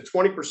top. He said,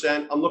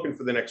 20%, I'm looking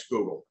for the next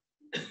Google.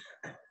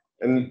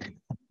 And,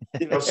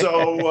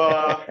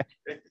 so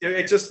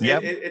it just,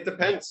 it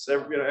depends.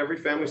 Every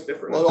family's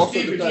different. Well, also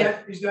Steve,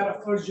 he's got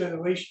a first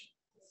generation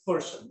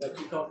person that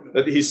you're talking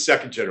about. He's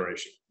second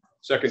generation.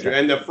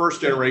 And the first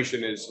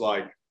generation is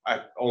like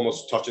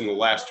almost touching the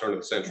last turn of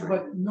the century.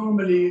 But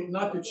normally,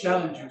 not to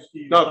challenge you,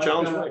 Steve. No,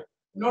 challenge me.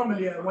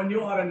 Normally, when you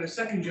are in the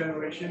second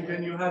generation,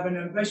 then you have an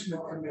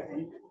investment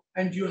committee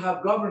and you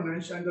have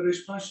governance and the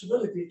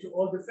responsibility to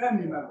all the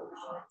family members.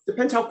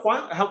 Depends how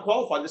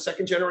qualified the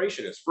second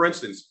generation is. For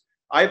instance,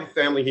 I have a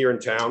family here in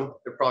town.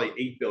 They're probably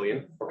 8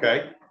 billion.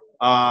 Okay,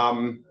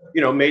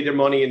 made their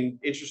money in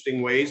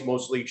interesting ways,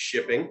 mostly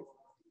shipping.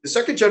 The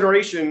second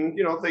generation,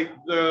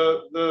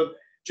 the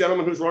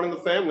gentleman who's running the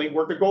family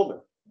worked at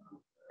Goldman,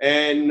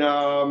 and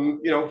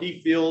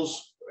he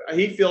feels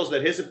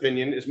that his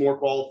opinion is more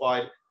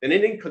qualified than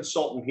any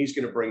consultant he's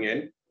going to bring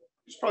in.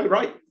 He's probably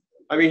right.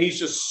 I mean, he's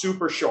just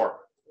super sharp,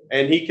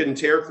 and he can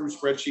tear through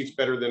spreadsheets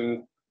better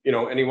than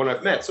anyone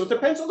I've met. So it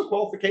depends on the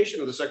qualification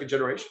of the second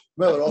generation.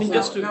 Well,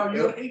 also, now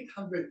your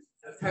 800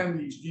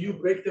 families, do you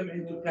break them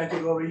into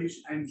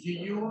categories, and do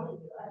you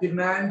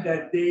demand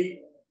that they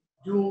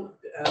do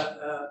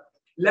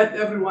let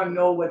everyone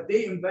know what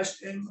they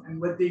invest in and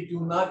what they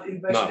do not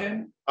invest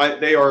in?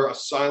 They are a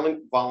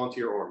silent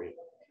volunteer army.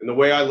 And the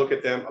way I look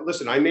at them,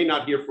 listen, I may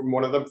not hear from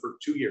one of them for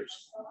 2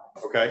 years.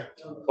 Okay.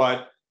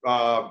 But,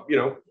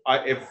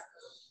 if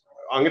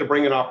I'm going to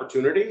bring an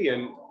opportunity,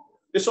 and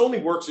this only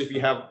works if you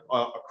have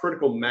a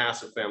critical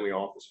mass of family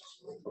offices.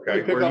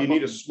 Okay. Where you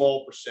need a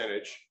small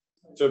percentage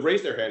to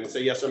raise their hand and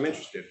say, yes, I'm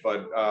interested.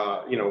 But,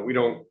 we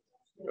don't.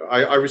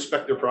 I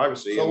respect their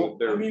privacy. So,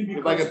 and I mean,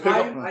 because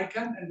I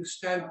can't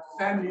understand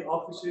family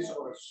offices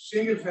or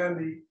single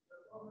family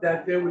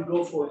that they will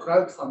go for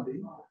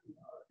crowdfunding,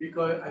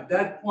 because at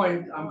that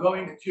point I'm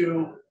going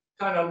to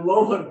kind of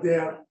lower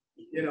their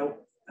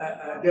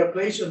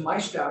place in my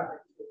stack,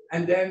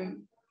 and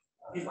then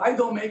if I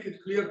don't make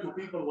it clear to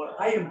people what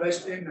I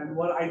invest in and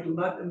what I do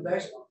not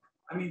invest,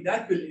 I mean,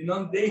 that will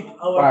inundate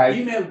our Right.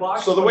 email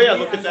box. So the way I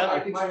look at that, I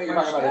think what you're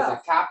talking about is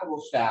a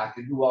capital stack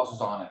and who else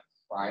is on it,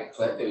 right?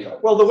 So there you go.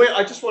 well, the way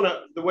I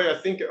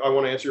think I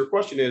want to answer your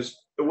question is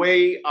the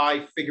way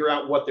I figure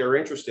out what they're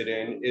interested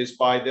in is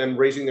by them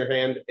raising their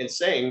hand and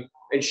saying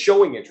and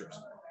showing interest.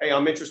 Hey,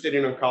 I'm interested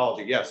in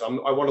oncology. Yes,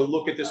 I want to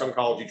look at this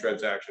oncology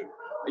transaction.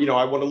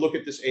 I want to look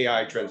at this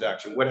AI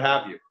transaction, what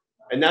have you.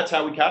 And that's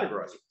how we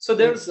categorize it. So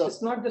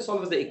it's not just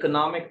always the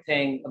economic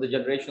thing or the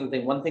generational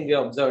thing. One thing we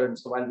observed,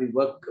 so while we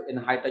work in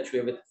a high touch way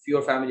with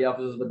fewer family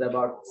offices, but there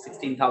are about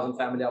 16,000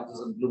 family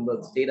offices in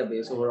Bloomberg's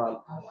database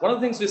overall. One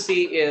of the things we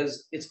see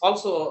is it's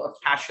also a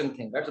passion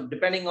thing, right? So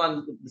depending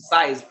on the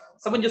size,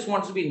 someone just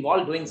wants to be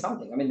involved doing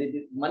something. I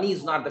mean, money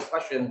is not the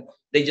question.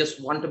 They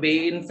just want to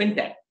be in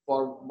fintech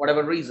for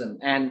whatever reason.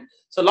 And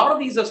so a lot of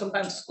these are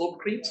sometimes scope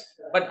creeps,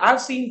 but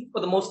I've seen for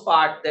the most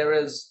part, there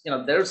is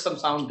some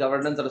sound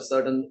governance at a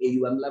certain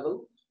AUM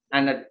level,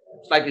 and at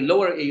slightly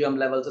lower AUM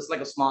levels, it's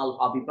like a small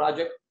hobby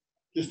project.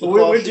 Just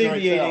we're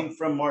deviating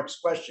from Mark's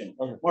question.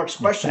 Mark's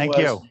question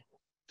was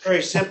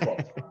very simple.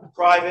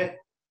 Private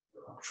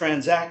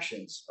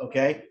transactions,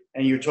 okay?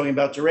 And you're talking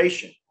about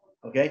duration,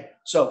 okay?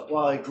 So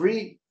while I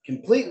agree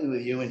completely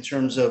with you in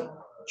terms of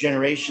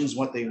generations,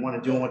 what they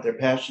want to do and what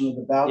they're passionate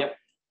about, Yep.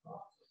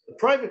 the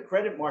private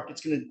credit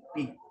market's going to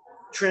be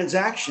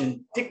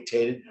transaction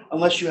dictated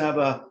unless you have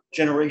a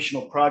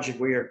generational project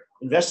where you're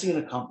investing in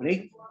a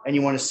company and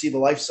you want to see the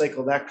life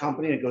cycle of that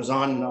company. It goes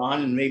on,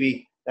 and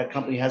maybe that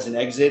company has an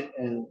exit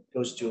and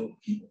goes to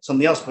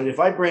something else. But if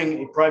I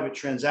bring a private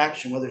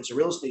transaction, whether it's a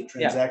real estate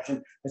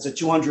transaction, it's a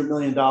 $200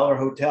 million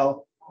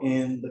hotel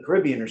in the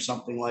Caribbean or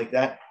something like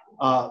that,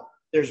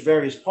 there's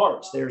various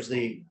parts. There's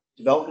the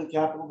development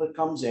capital that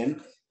comes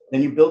in,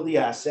 then you build the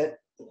asset.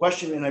 The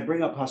question, and I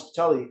bring up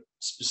hospitality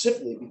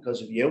specifically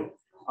because of you,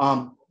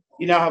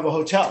 you now have a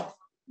hotel.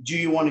 Do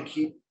you want to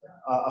keep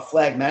a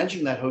flag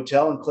managing that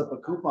hotel and clip a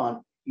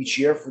coupon each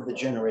year for the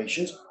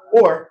generations?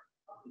 Or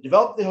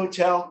develop the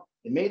hotel,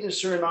 they made a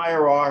certain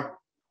IRR,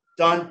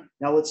 done.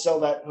 Now let's sell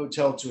that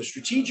hotel to a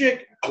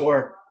strategic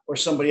or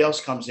somebody else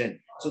comes in.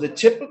 So the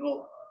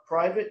typical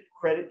private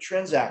credit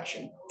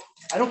transaction,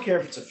 I don't care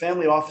if it's a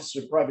family office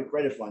or private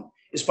credit fund,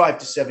 is 5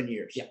 to 7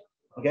 years. Yeah.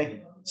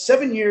 Okay.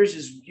 7 years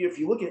is, if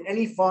you look at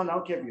any fund, I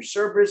don't care if you're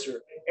Cerberus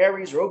or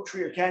Ares or Oak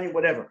Tree or Canyon,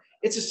 whatever,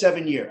 it's a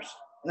 7 years.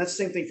 And that's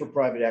the same thing for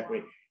private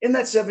equity. In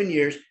that 7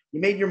 years, you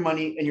made your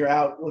money and you're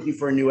out looking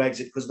for a new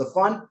exit because the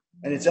fund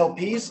and its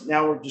LPs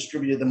now have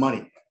distributed the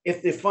money.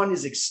 If the fund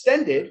is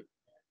extended,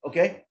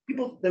 okay,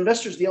 the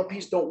investors, the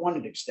LPs don't want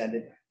it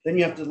extended. Then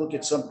you have to look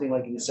at something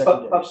like in the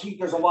secondary. But Pete,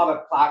 there's a lot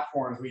of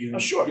platforms where you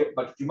sure. get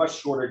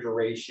much shorter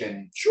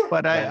duration. Sure.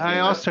 But I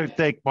also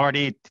think,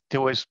 Marty,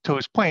 to his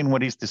point,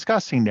 what he's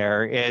discussing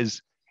there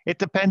is it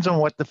depends on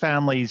what the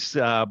families,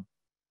 are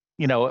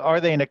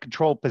they in a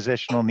control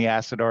position on the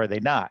asset or are they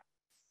not?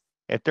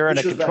 If they're in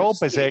a control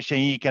position,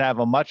 you can have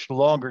a much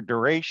longer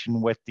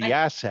duration with the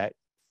asset.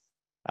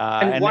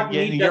 And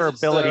your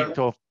ability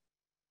to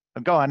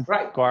go on,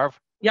 right, Gaurav.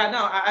 Yeah,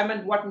 no, I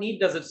meant what need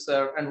does it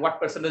serve and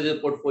what percentage of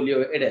the portfolio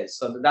it is.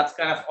 So that's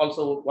kind of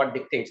also what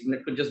dictates. I mean,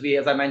 it could just be,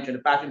 as I mentioned,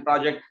 a passion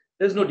project.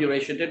 There's no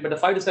duration to it, but the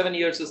 5 to 7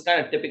 years is kind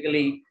of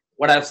typically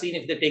what I've seen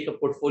if they take a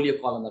portfolio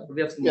call on that.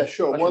 We have some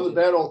sure. One of the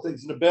bad old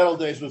things in the bad old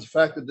days was the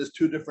fact that there's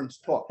two different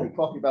talk. We're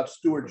talking about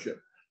stewardship.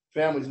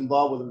 Families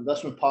involved with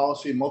investment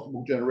policy,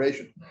 multiple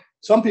generations.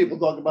 Some people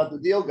talk about the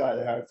deal guy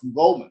they hired from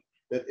Goldman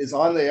that is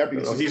on there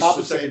because he's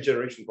the second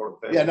generation part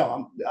of the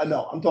family.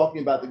 Yeah, I'm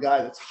talking about the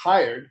guy that's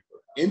hired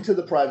into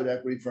the private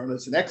equity firm.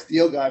 It's an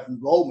ex-deal guy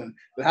from Goldman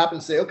that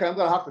happens to say, okay, I'm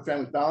going to hop the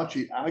family's balance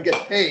sheet. I'm going to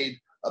get paid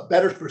a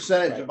better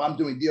percentage if I'm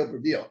doing deal per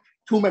deal.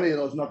 Too many of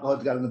those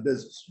knuckleheads got in the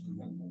business.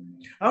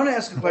 I want to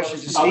ask a question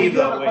to Steve. We do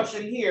have a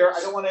question here.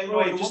 I don't want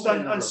to just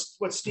on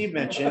what Steve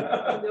mentioned.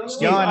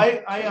 Steve,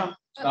 I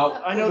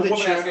know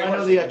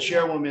the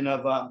chairwoman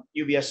of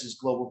UBS's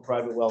Global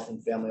Private Wealth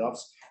and Family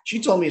Office.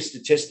 She told me a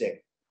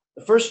statistic.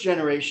 The first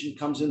generation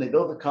comes in, they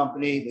build a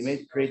company, they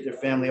may create their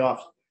family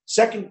office.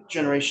 Second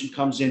generation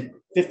comes in,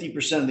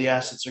 50% of the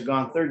assets are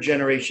gone. Third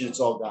generation, it's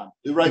all gone.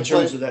 The right in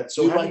terms of that.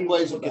 So how do you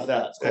look at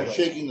that? It's called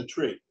shaking the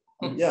tree.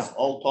 Yeah,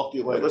 I'll talk to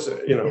you later. Listen,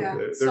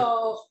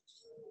 So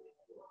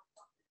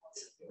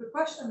the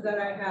question that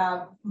I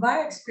have,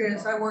 my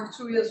experience, I worked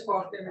 2 years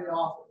for a family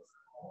office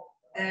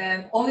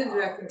and only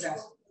direct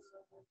investment.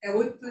 It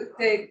would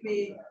take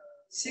me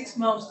 6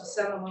 months to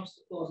 7 months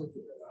to close a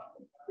deal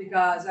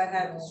because I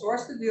had to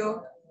source the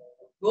deal,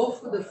 go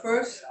through the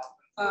first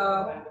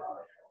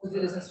due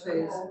diligence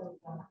phase,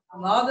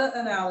 another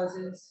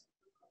analysis,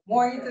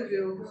 more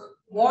interviews,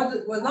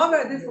 was not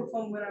very different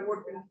from when I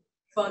worked in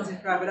funds in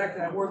private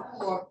equity. I worked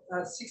for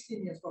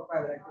 16 years for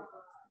private equity.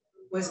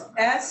 Was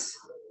as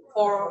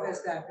thorough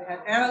as that. We had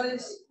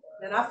analysts,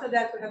 then after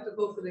that we had to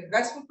go to the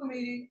investment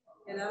committee,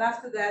 and then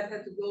after that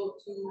had to go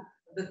to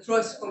the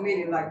trust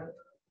committee, like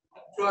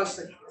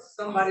trust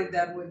somebody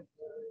that would,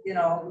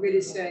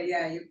 really say,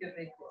 yeah, you can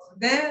make this.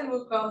 Then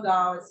we'll come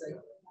down and say,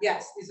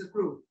 yes, it's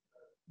approved.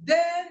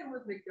 Then it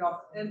would make the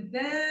offer, and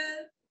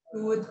then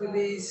we would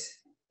release,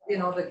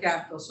 the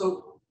capital.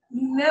 So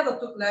never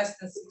took less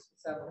than 6 to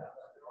 7 hours.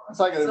 It's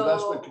like an So-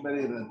 investment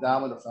committee, an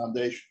endowment, a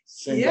foundation.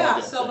 Same Yeah,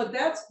 ballgame. so but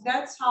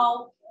that's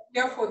how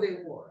careful they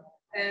were.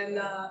 And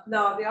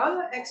now the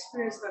other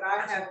experience that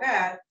I have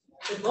had,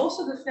 that most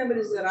of the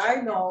families that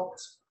I know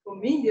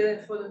from India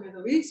and from the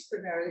Middle East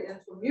primarily and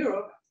from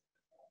Europe,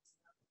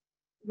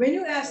 when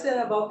you ask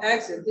them about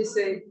exit, they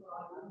say,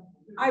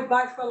 I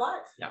buy for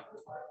life. Yeah.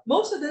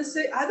 Most of them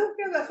say, I don't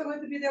care if I'm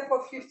going to be there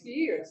for 50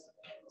 years.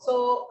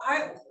 So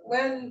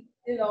when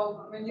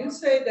you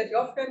say that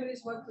your family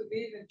is going to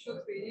be in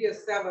 2, 3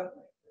 years, 7,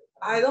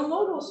 I don't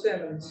know those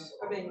families.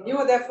 I mean, you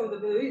were there from the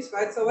Middle East,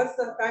 right? So what's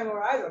the time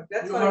horizon?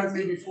 That's You what I heard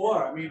me see.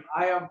 before. I mean,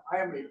 I am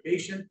a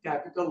patient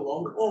capital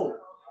long hold.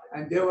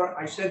 And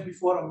I said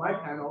before on my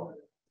panel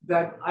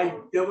that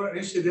there were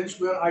incidents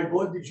where I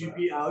bought the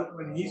GP out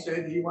when he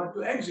said he wanted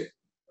to exit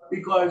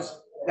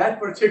because that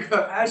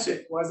particular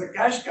asset was a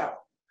cash cow.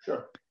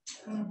 Sure.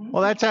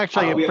 Well, that's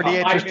actually a We have pretty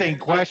 5 interesting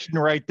minutes. question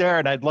right there,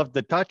 and I'd love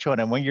to touch on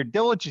it. When you're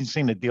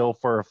diligencing a deal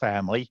for a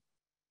family,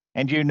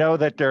 and you know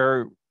that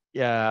they're,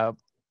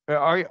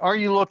 are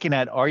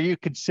you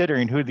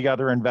considering who the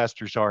other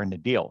investors are in the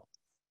deal?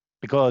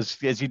 Because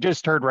as you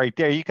just heard right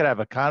there, you could have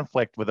a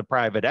conflict with a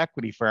private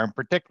equity firm,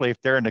 particularly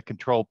if they're in a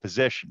control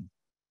position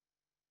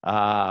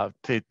to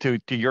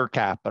your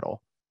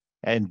capital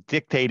and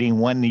dictating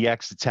when the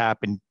exits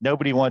happen.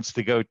 Nobody wants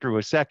to go through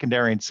a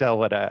secondary and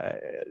sell at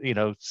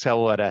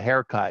a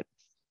haircut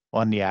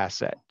on the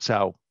asset.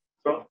 So,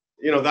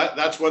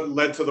 that's what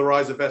led to the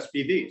rise of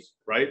SPVs,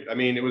 right? I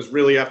mean, it was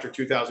really after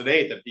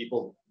 2008 that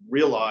people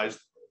realized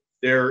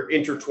they're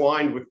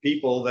intertwined with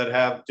people that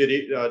have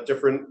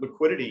different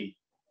liquidity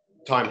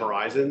time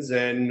horizons,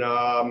 and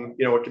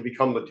it can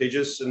become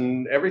litigious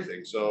and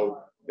everything. So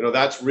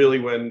that's really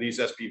when these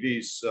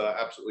SPVs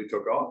absolutely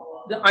took off.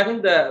 I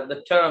think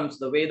the terms,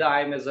 the way the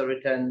IMs are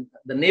written,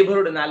 the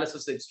neighborhood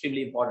analysis is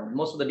extremely important.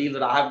 Most of the deals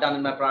that I have done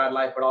in my prior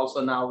life, but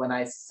also now when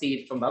I see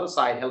it from the other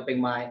side, helping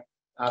my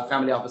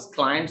family office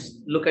clients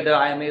look at the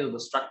IMAs or the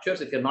structures.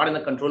 If you're not in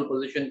a control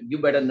position, you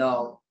better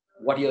know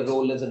what your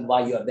role is and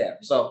why you're there.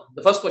 So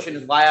the first question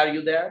is, why are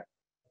you there?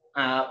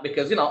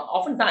 Because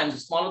oftentimes the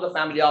smaller the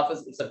family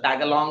office, it's a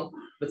tag along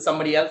with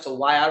somebody else. So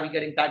why are we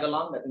getting tag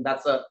along? I think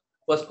that's a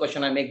first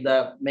question I make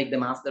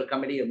them ask their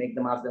committee or make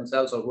them ask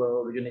themselves or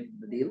whoever originated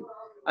the deal.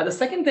 The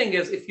second thing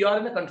is, if you are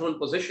in a control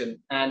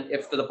position, and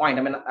if to the point,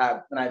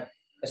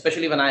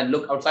 especially when I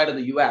look outside of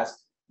the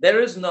US, there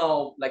is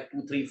no like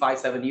 2, 3, 5,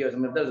 7 years. I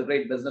mean, if there's a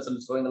great business and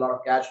it's throwing a lot of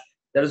cash,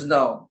 there is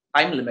no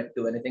time limit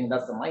to anything.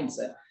 That's the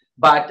mindset.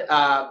 But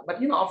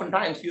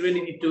oftentimes you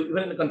really need to,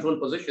 even in a control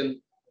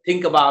position,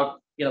 think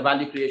about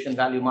value creation,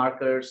 value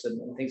markers,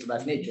 and things of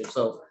that nature.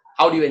 So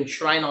how do you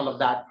enshrine all of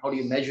that? How do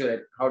you measure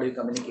it? How do you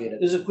communicate it?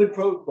 There's a quid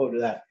pro quo to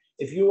that.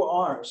 If you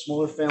are a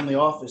smaller family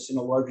office in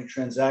a larger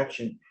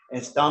transaction and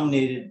it's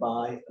dominated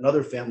by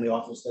another family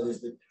office that is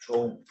the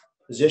control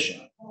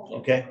position,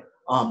 okay,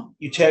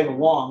 you tag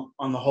along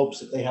on the hopes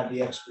that they have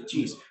the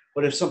expertise.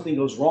 But if something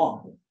goes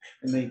wrong,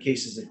 in many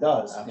cases it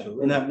does,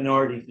 in that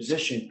minority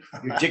position,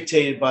 you're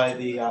dictated by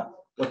the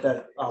what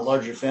that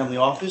larger family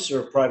office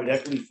or private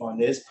equity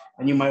fund is,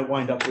 and you might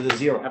wind up with a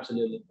zero.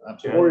 Absolutely.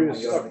 Or you're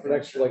stuck for an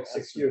extra like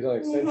 6 years on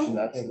extension.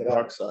 That's the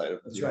dark side of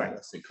That's right.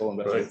 investing,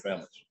 co-investing with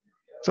families.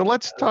 So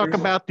let's talk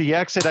about the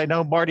exit. I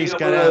know Marty's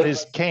got out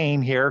his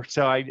cane here,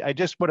 so I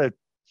just want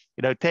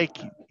to,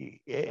 take.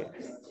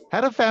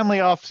 How do family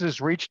offices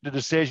reach the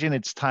decision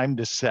it's time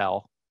to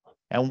sell,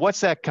 and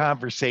what's that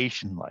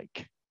conversation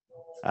like?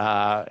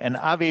 And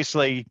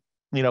obviously,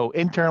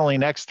 internally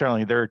and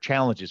externally, there are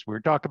challenges. We were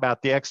talking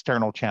about the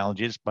external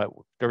challenges, but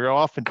there are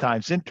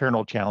oftentimes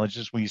internal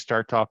challenges when you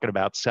start talking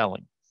about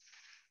selling.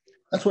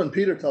 That's when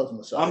Peter tells him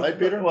to sell, right,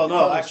 Peter? Well, You no,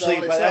 tell him to actually,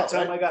 sell, by they that sell,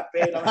 time I right? got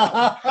paid. I'm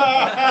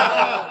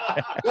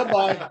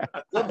out.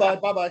 Goodbye,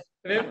 bye-bye.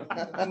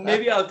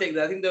 Maybe I'll take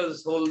that. I think there was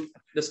this whole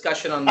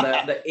discussion on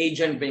the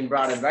agent being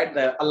brought in, right?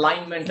 The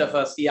alignment of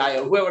a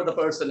CIO, whoever the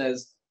person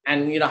is,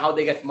 and how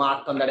they get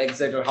marked on that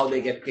exit or how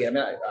they get paid. I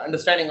mean,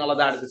 understanding all of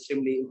that is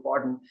extremely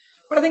important.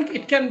 But I think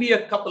it can be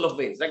a couple of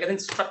ways. Like I think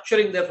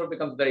structuring therefore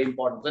becomes very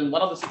important. And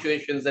one of the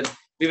situations that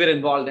we were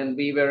involved in,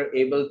 we were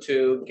able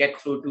to get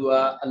through to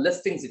a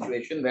listing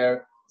situation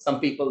where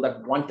some people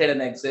that wanted an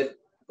exit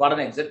got an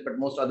exit, but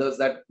most others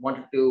that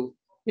wanted to,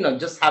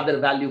 just have their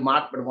value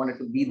marked, but wanted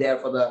to be there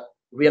for the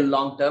real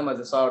long term, as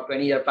I saw a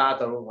 20-year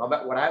path or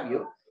what have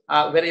you,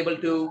 were able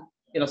to,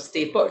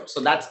 stay put. So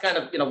that's kind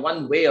of,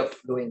 one way of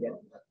doing it.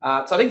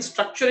 So I think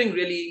structuring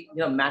really,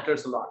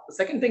 matters a lot. The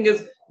second thing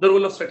is the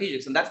role of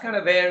strategics. And that's kind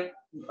of where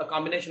a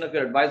combination of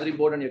your advisory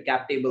board and your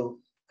cap table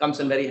comes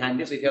in very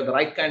handy. So if you have the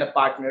right kind of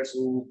partners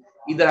who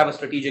either have a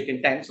strategic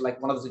intent, so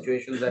like one of the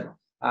situations that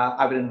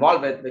I've been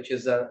involved with, which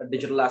is a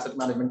digital asset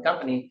management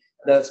company,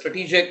 the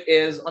strategic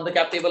is on the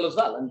cap table as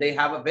well. And they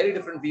have a very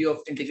different view of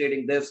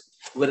integrating this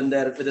within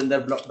their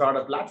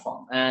broader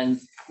platform. And,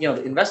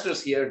 the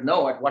investors here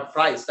know at what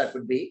price that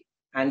would be.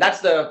 And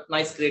that's the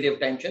nice creative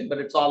tension, but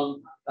it's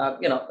all, a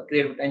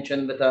creative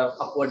tension with a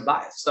upward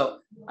bias. So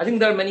I think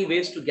there are many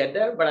ways to get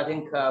there, but I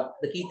think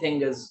the key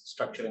thing is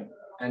structuring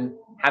and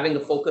having the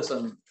focus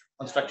on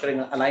on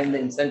structuring, align the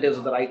incentives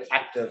of the right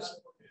actors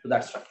to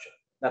that structure.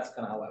 That's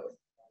kind of how I would.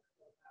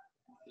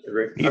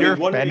 Agree. Peter,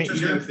 one Benny,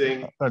 interesting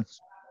thing.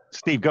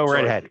 Steve, go right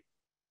Sorry. ahead.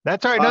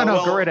 That's all right.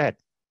 No, go right ahead.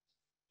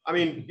 I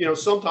mean,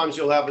 sometimes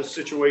you'll have a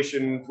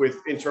situation with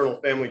internal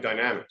family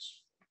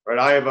dynamics, right?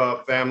 I have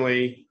a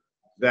family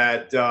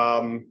that,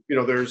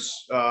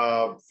 there's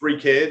 3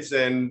 kids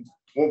and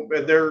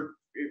they're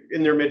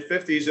in their mid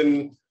 50s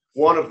and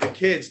one of the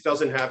kids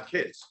doesn't have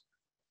kids.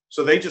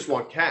 So they just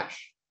want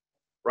cash,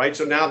 right?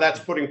 So now that's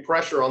putting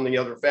pressure on the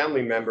other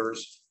family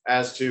members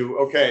as to,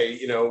 okay,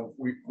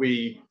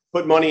 we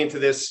put money into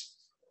this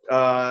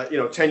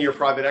 10-year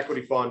private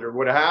equity fund or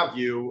what have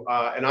you,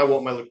 and I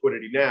want my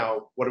liquidity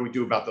now. What do we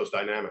do about those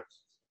dynamics?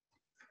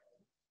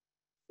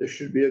 There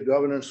should be a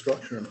governance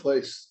structure in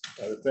place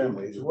by the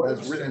family. As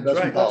written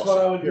investment That's what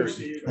I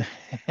policy. would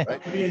do.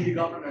 Right. Be in the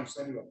governance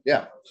anyway.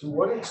 Yeah. To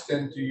what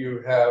extent do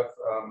you have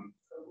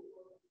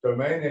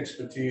domain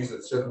expertise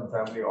at certain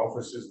family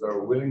offices that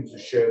are willing to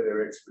share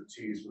their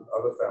expertise with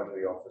other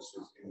family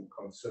offices in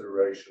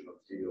consideration of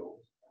deals?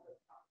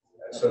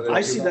 So that I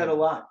you- see that a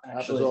lot, Happens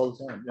actually. all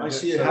the time. I Yeah.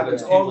 see it So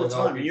happens that all the people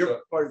help time. each You're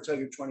other. part of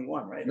Tiger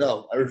 21, right?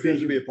 No, I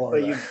refuse to be a part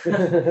But of you,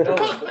 that. no,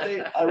 but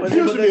they, I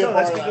refuse to be a no,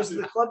 that's part of because that.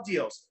 of the club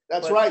deals.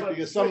 That's But- right, but-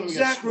 because some of them get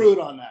exactly. screwed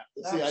on that.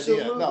 That's the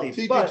idea. No, Absolutely.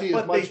 TPT But is they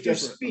much do different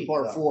speak, than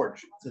part though. of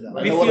Forge. To them.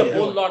 I We know see what a they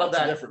whole do. lot of It's a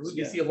that. difference.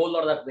 We see a whole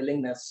lot of that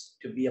willingness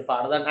to be a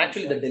part of that, and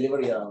actually the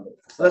delivery around it.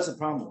 So that's the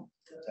problem.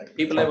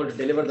 People are able to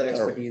deliver their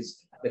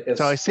expertise because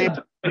So I see-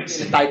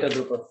 it's a tighter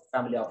group of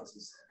family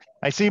offices.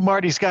 I see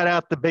Marty's got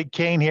out the big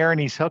cane here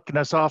and he's hooking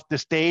us off the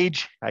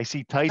stage. I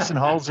see Tyson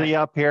Halsey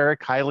up here,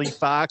 Kylie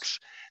Fox.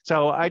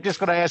 So I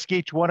just want to ask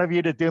each one of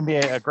you to do me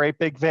a great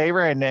big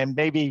favor and then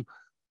maybe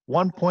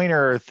one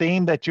pointer or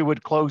theme that you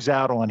would close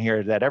out on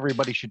here that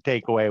everybody should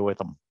take away with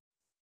them.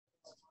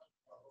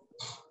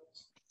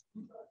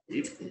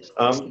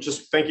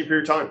 Just thank you for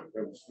your time.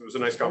 It was a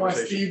nice Come on,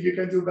 conversation. Steve, you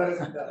can do better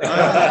than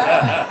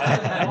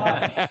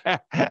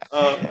that.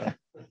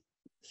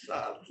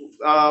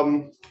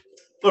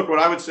 Look, what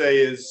I would say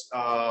is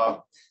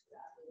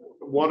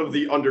one of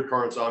the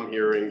undercurrents I'm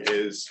hearing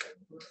is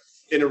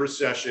in a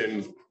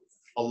recession,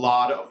 a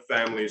lot of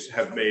families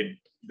have made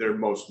their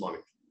most money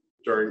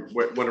during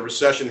when a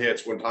recession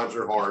hits, when times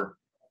are hard.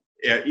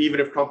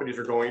 Even if companies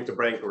are going into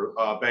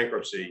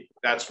bankruptcy,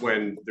 that's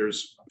when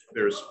there's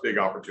big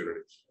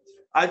opportunities.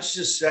 I'd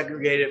just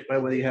segregate it by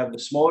whether you have the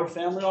smaller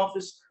family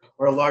office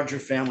or a larger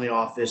family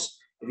office.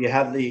 If you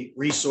have the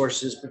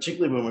resources,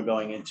 particularly when we're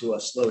going into a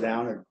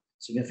slowdown or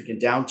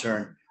significant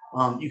downturn,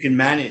 you can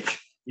manage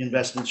the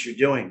investments you're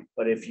doing.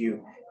 But if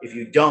you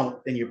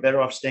don't, then you're better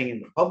off staying in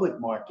the public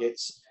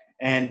markets.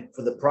 And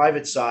for the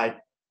private side,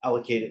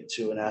 allocate it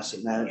to an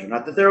asset manager.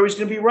 Not that they're always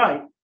going to be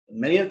right.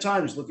 Many of the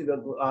times, look at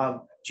the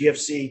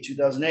GFC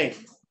 2008.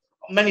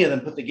 Many of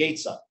them put the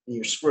gates up and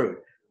you're screwed.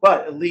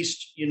 But at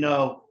least you're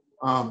not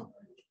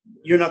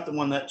the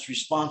one that's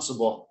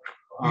responsible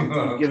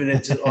giving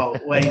it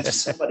away to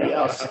somebody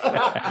else.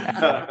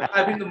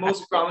 I think the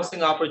most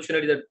promising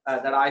opportunity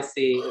that I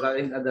see is, I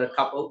think there are a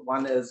couple.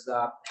 One is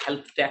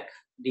health tech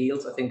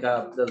deals. I think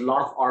there's a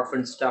lot of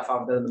orphan stuff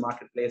out there in the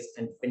marketplace,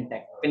 and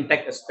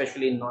fintech,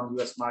 especially in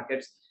non-US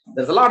markets.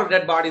 There's a lot of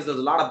dead bodies. There's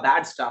a lot of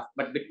bad stuff,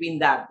 but between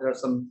that, there are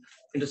some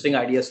interesting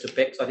ideas to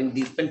pick. So I think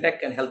these fintech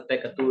and health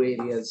tech are 2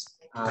 areas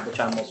which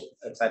I'm most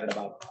excited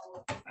about.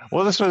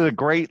 Well, this was a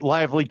great,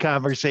 lively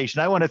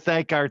conversation. I want to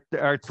thank our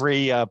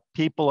 3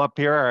 people up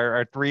here,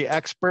 our 3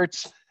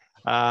 experts.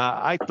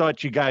 I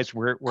thought you guys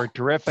were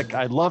terrific.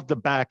 I love the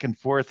back and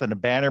forth and the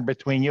banner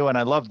between you, and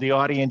I love the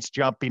audience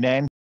jumping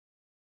in.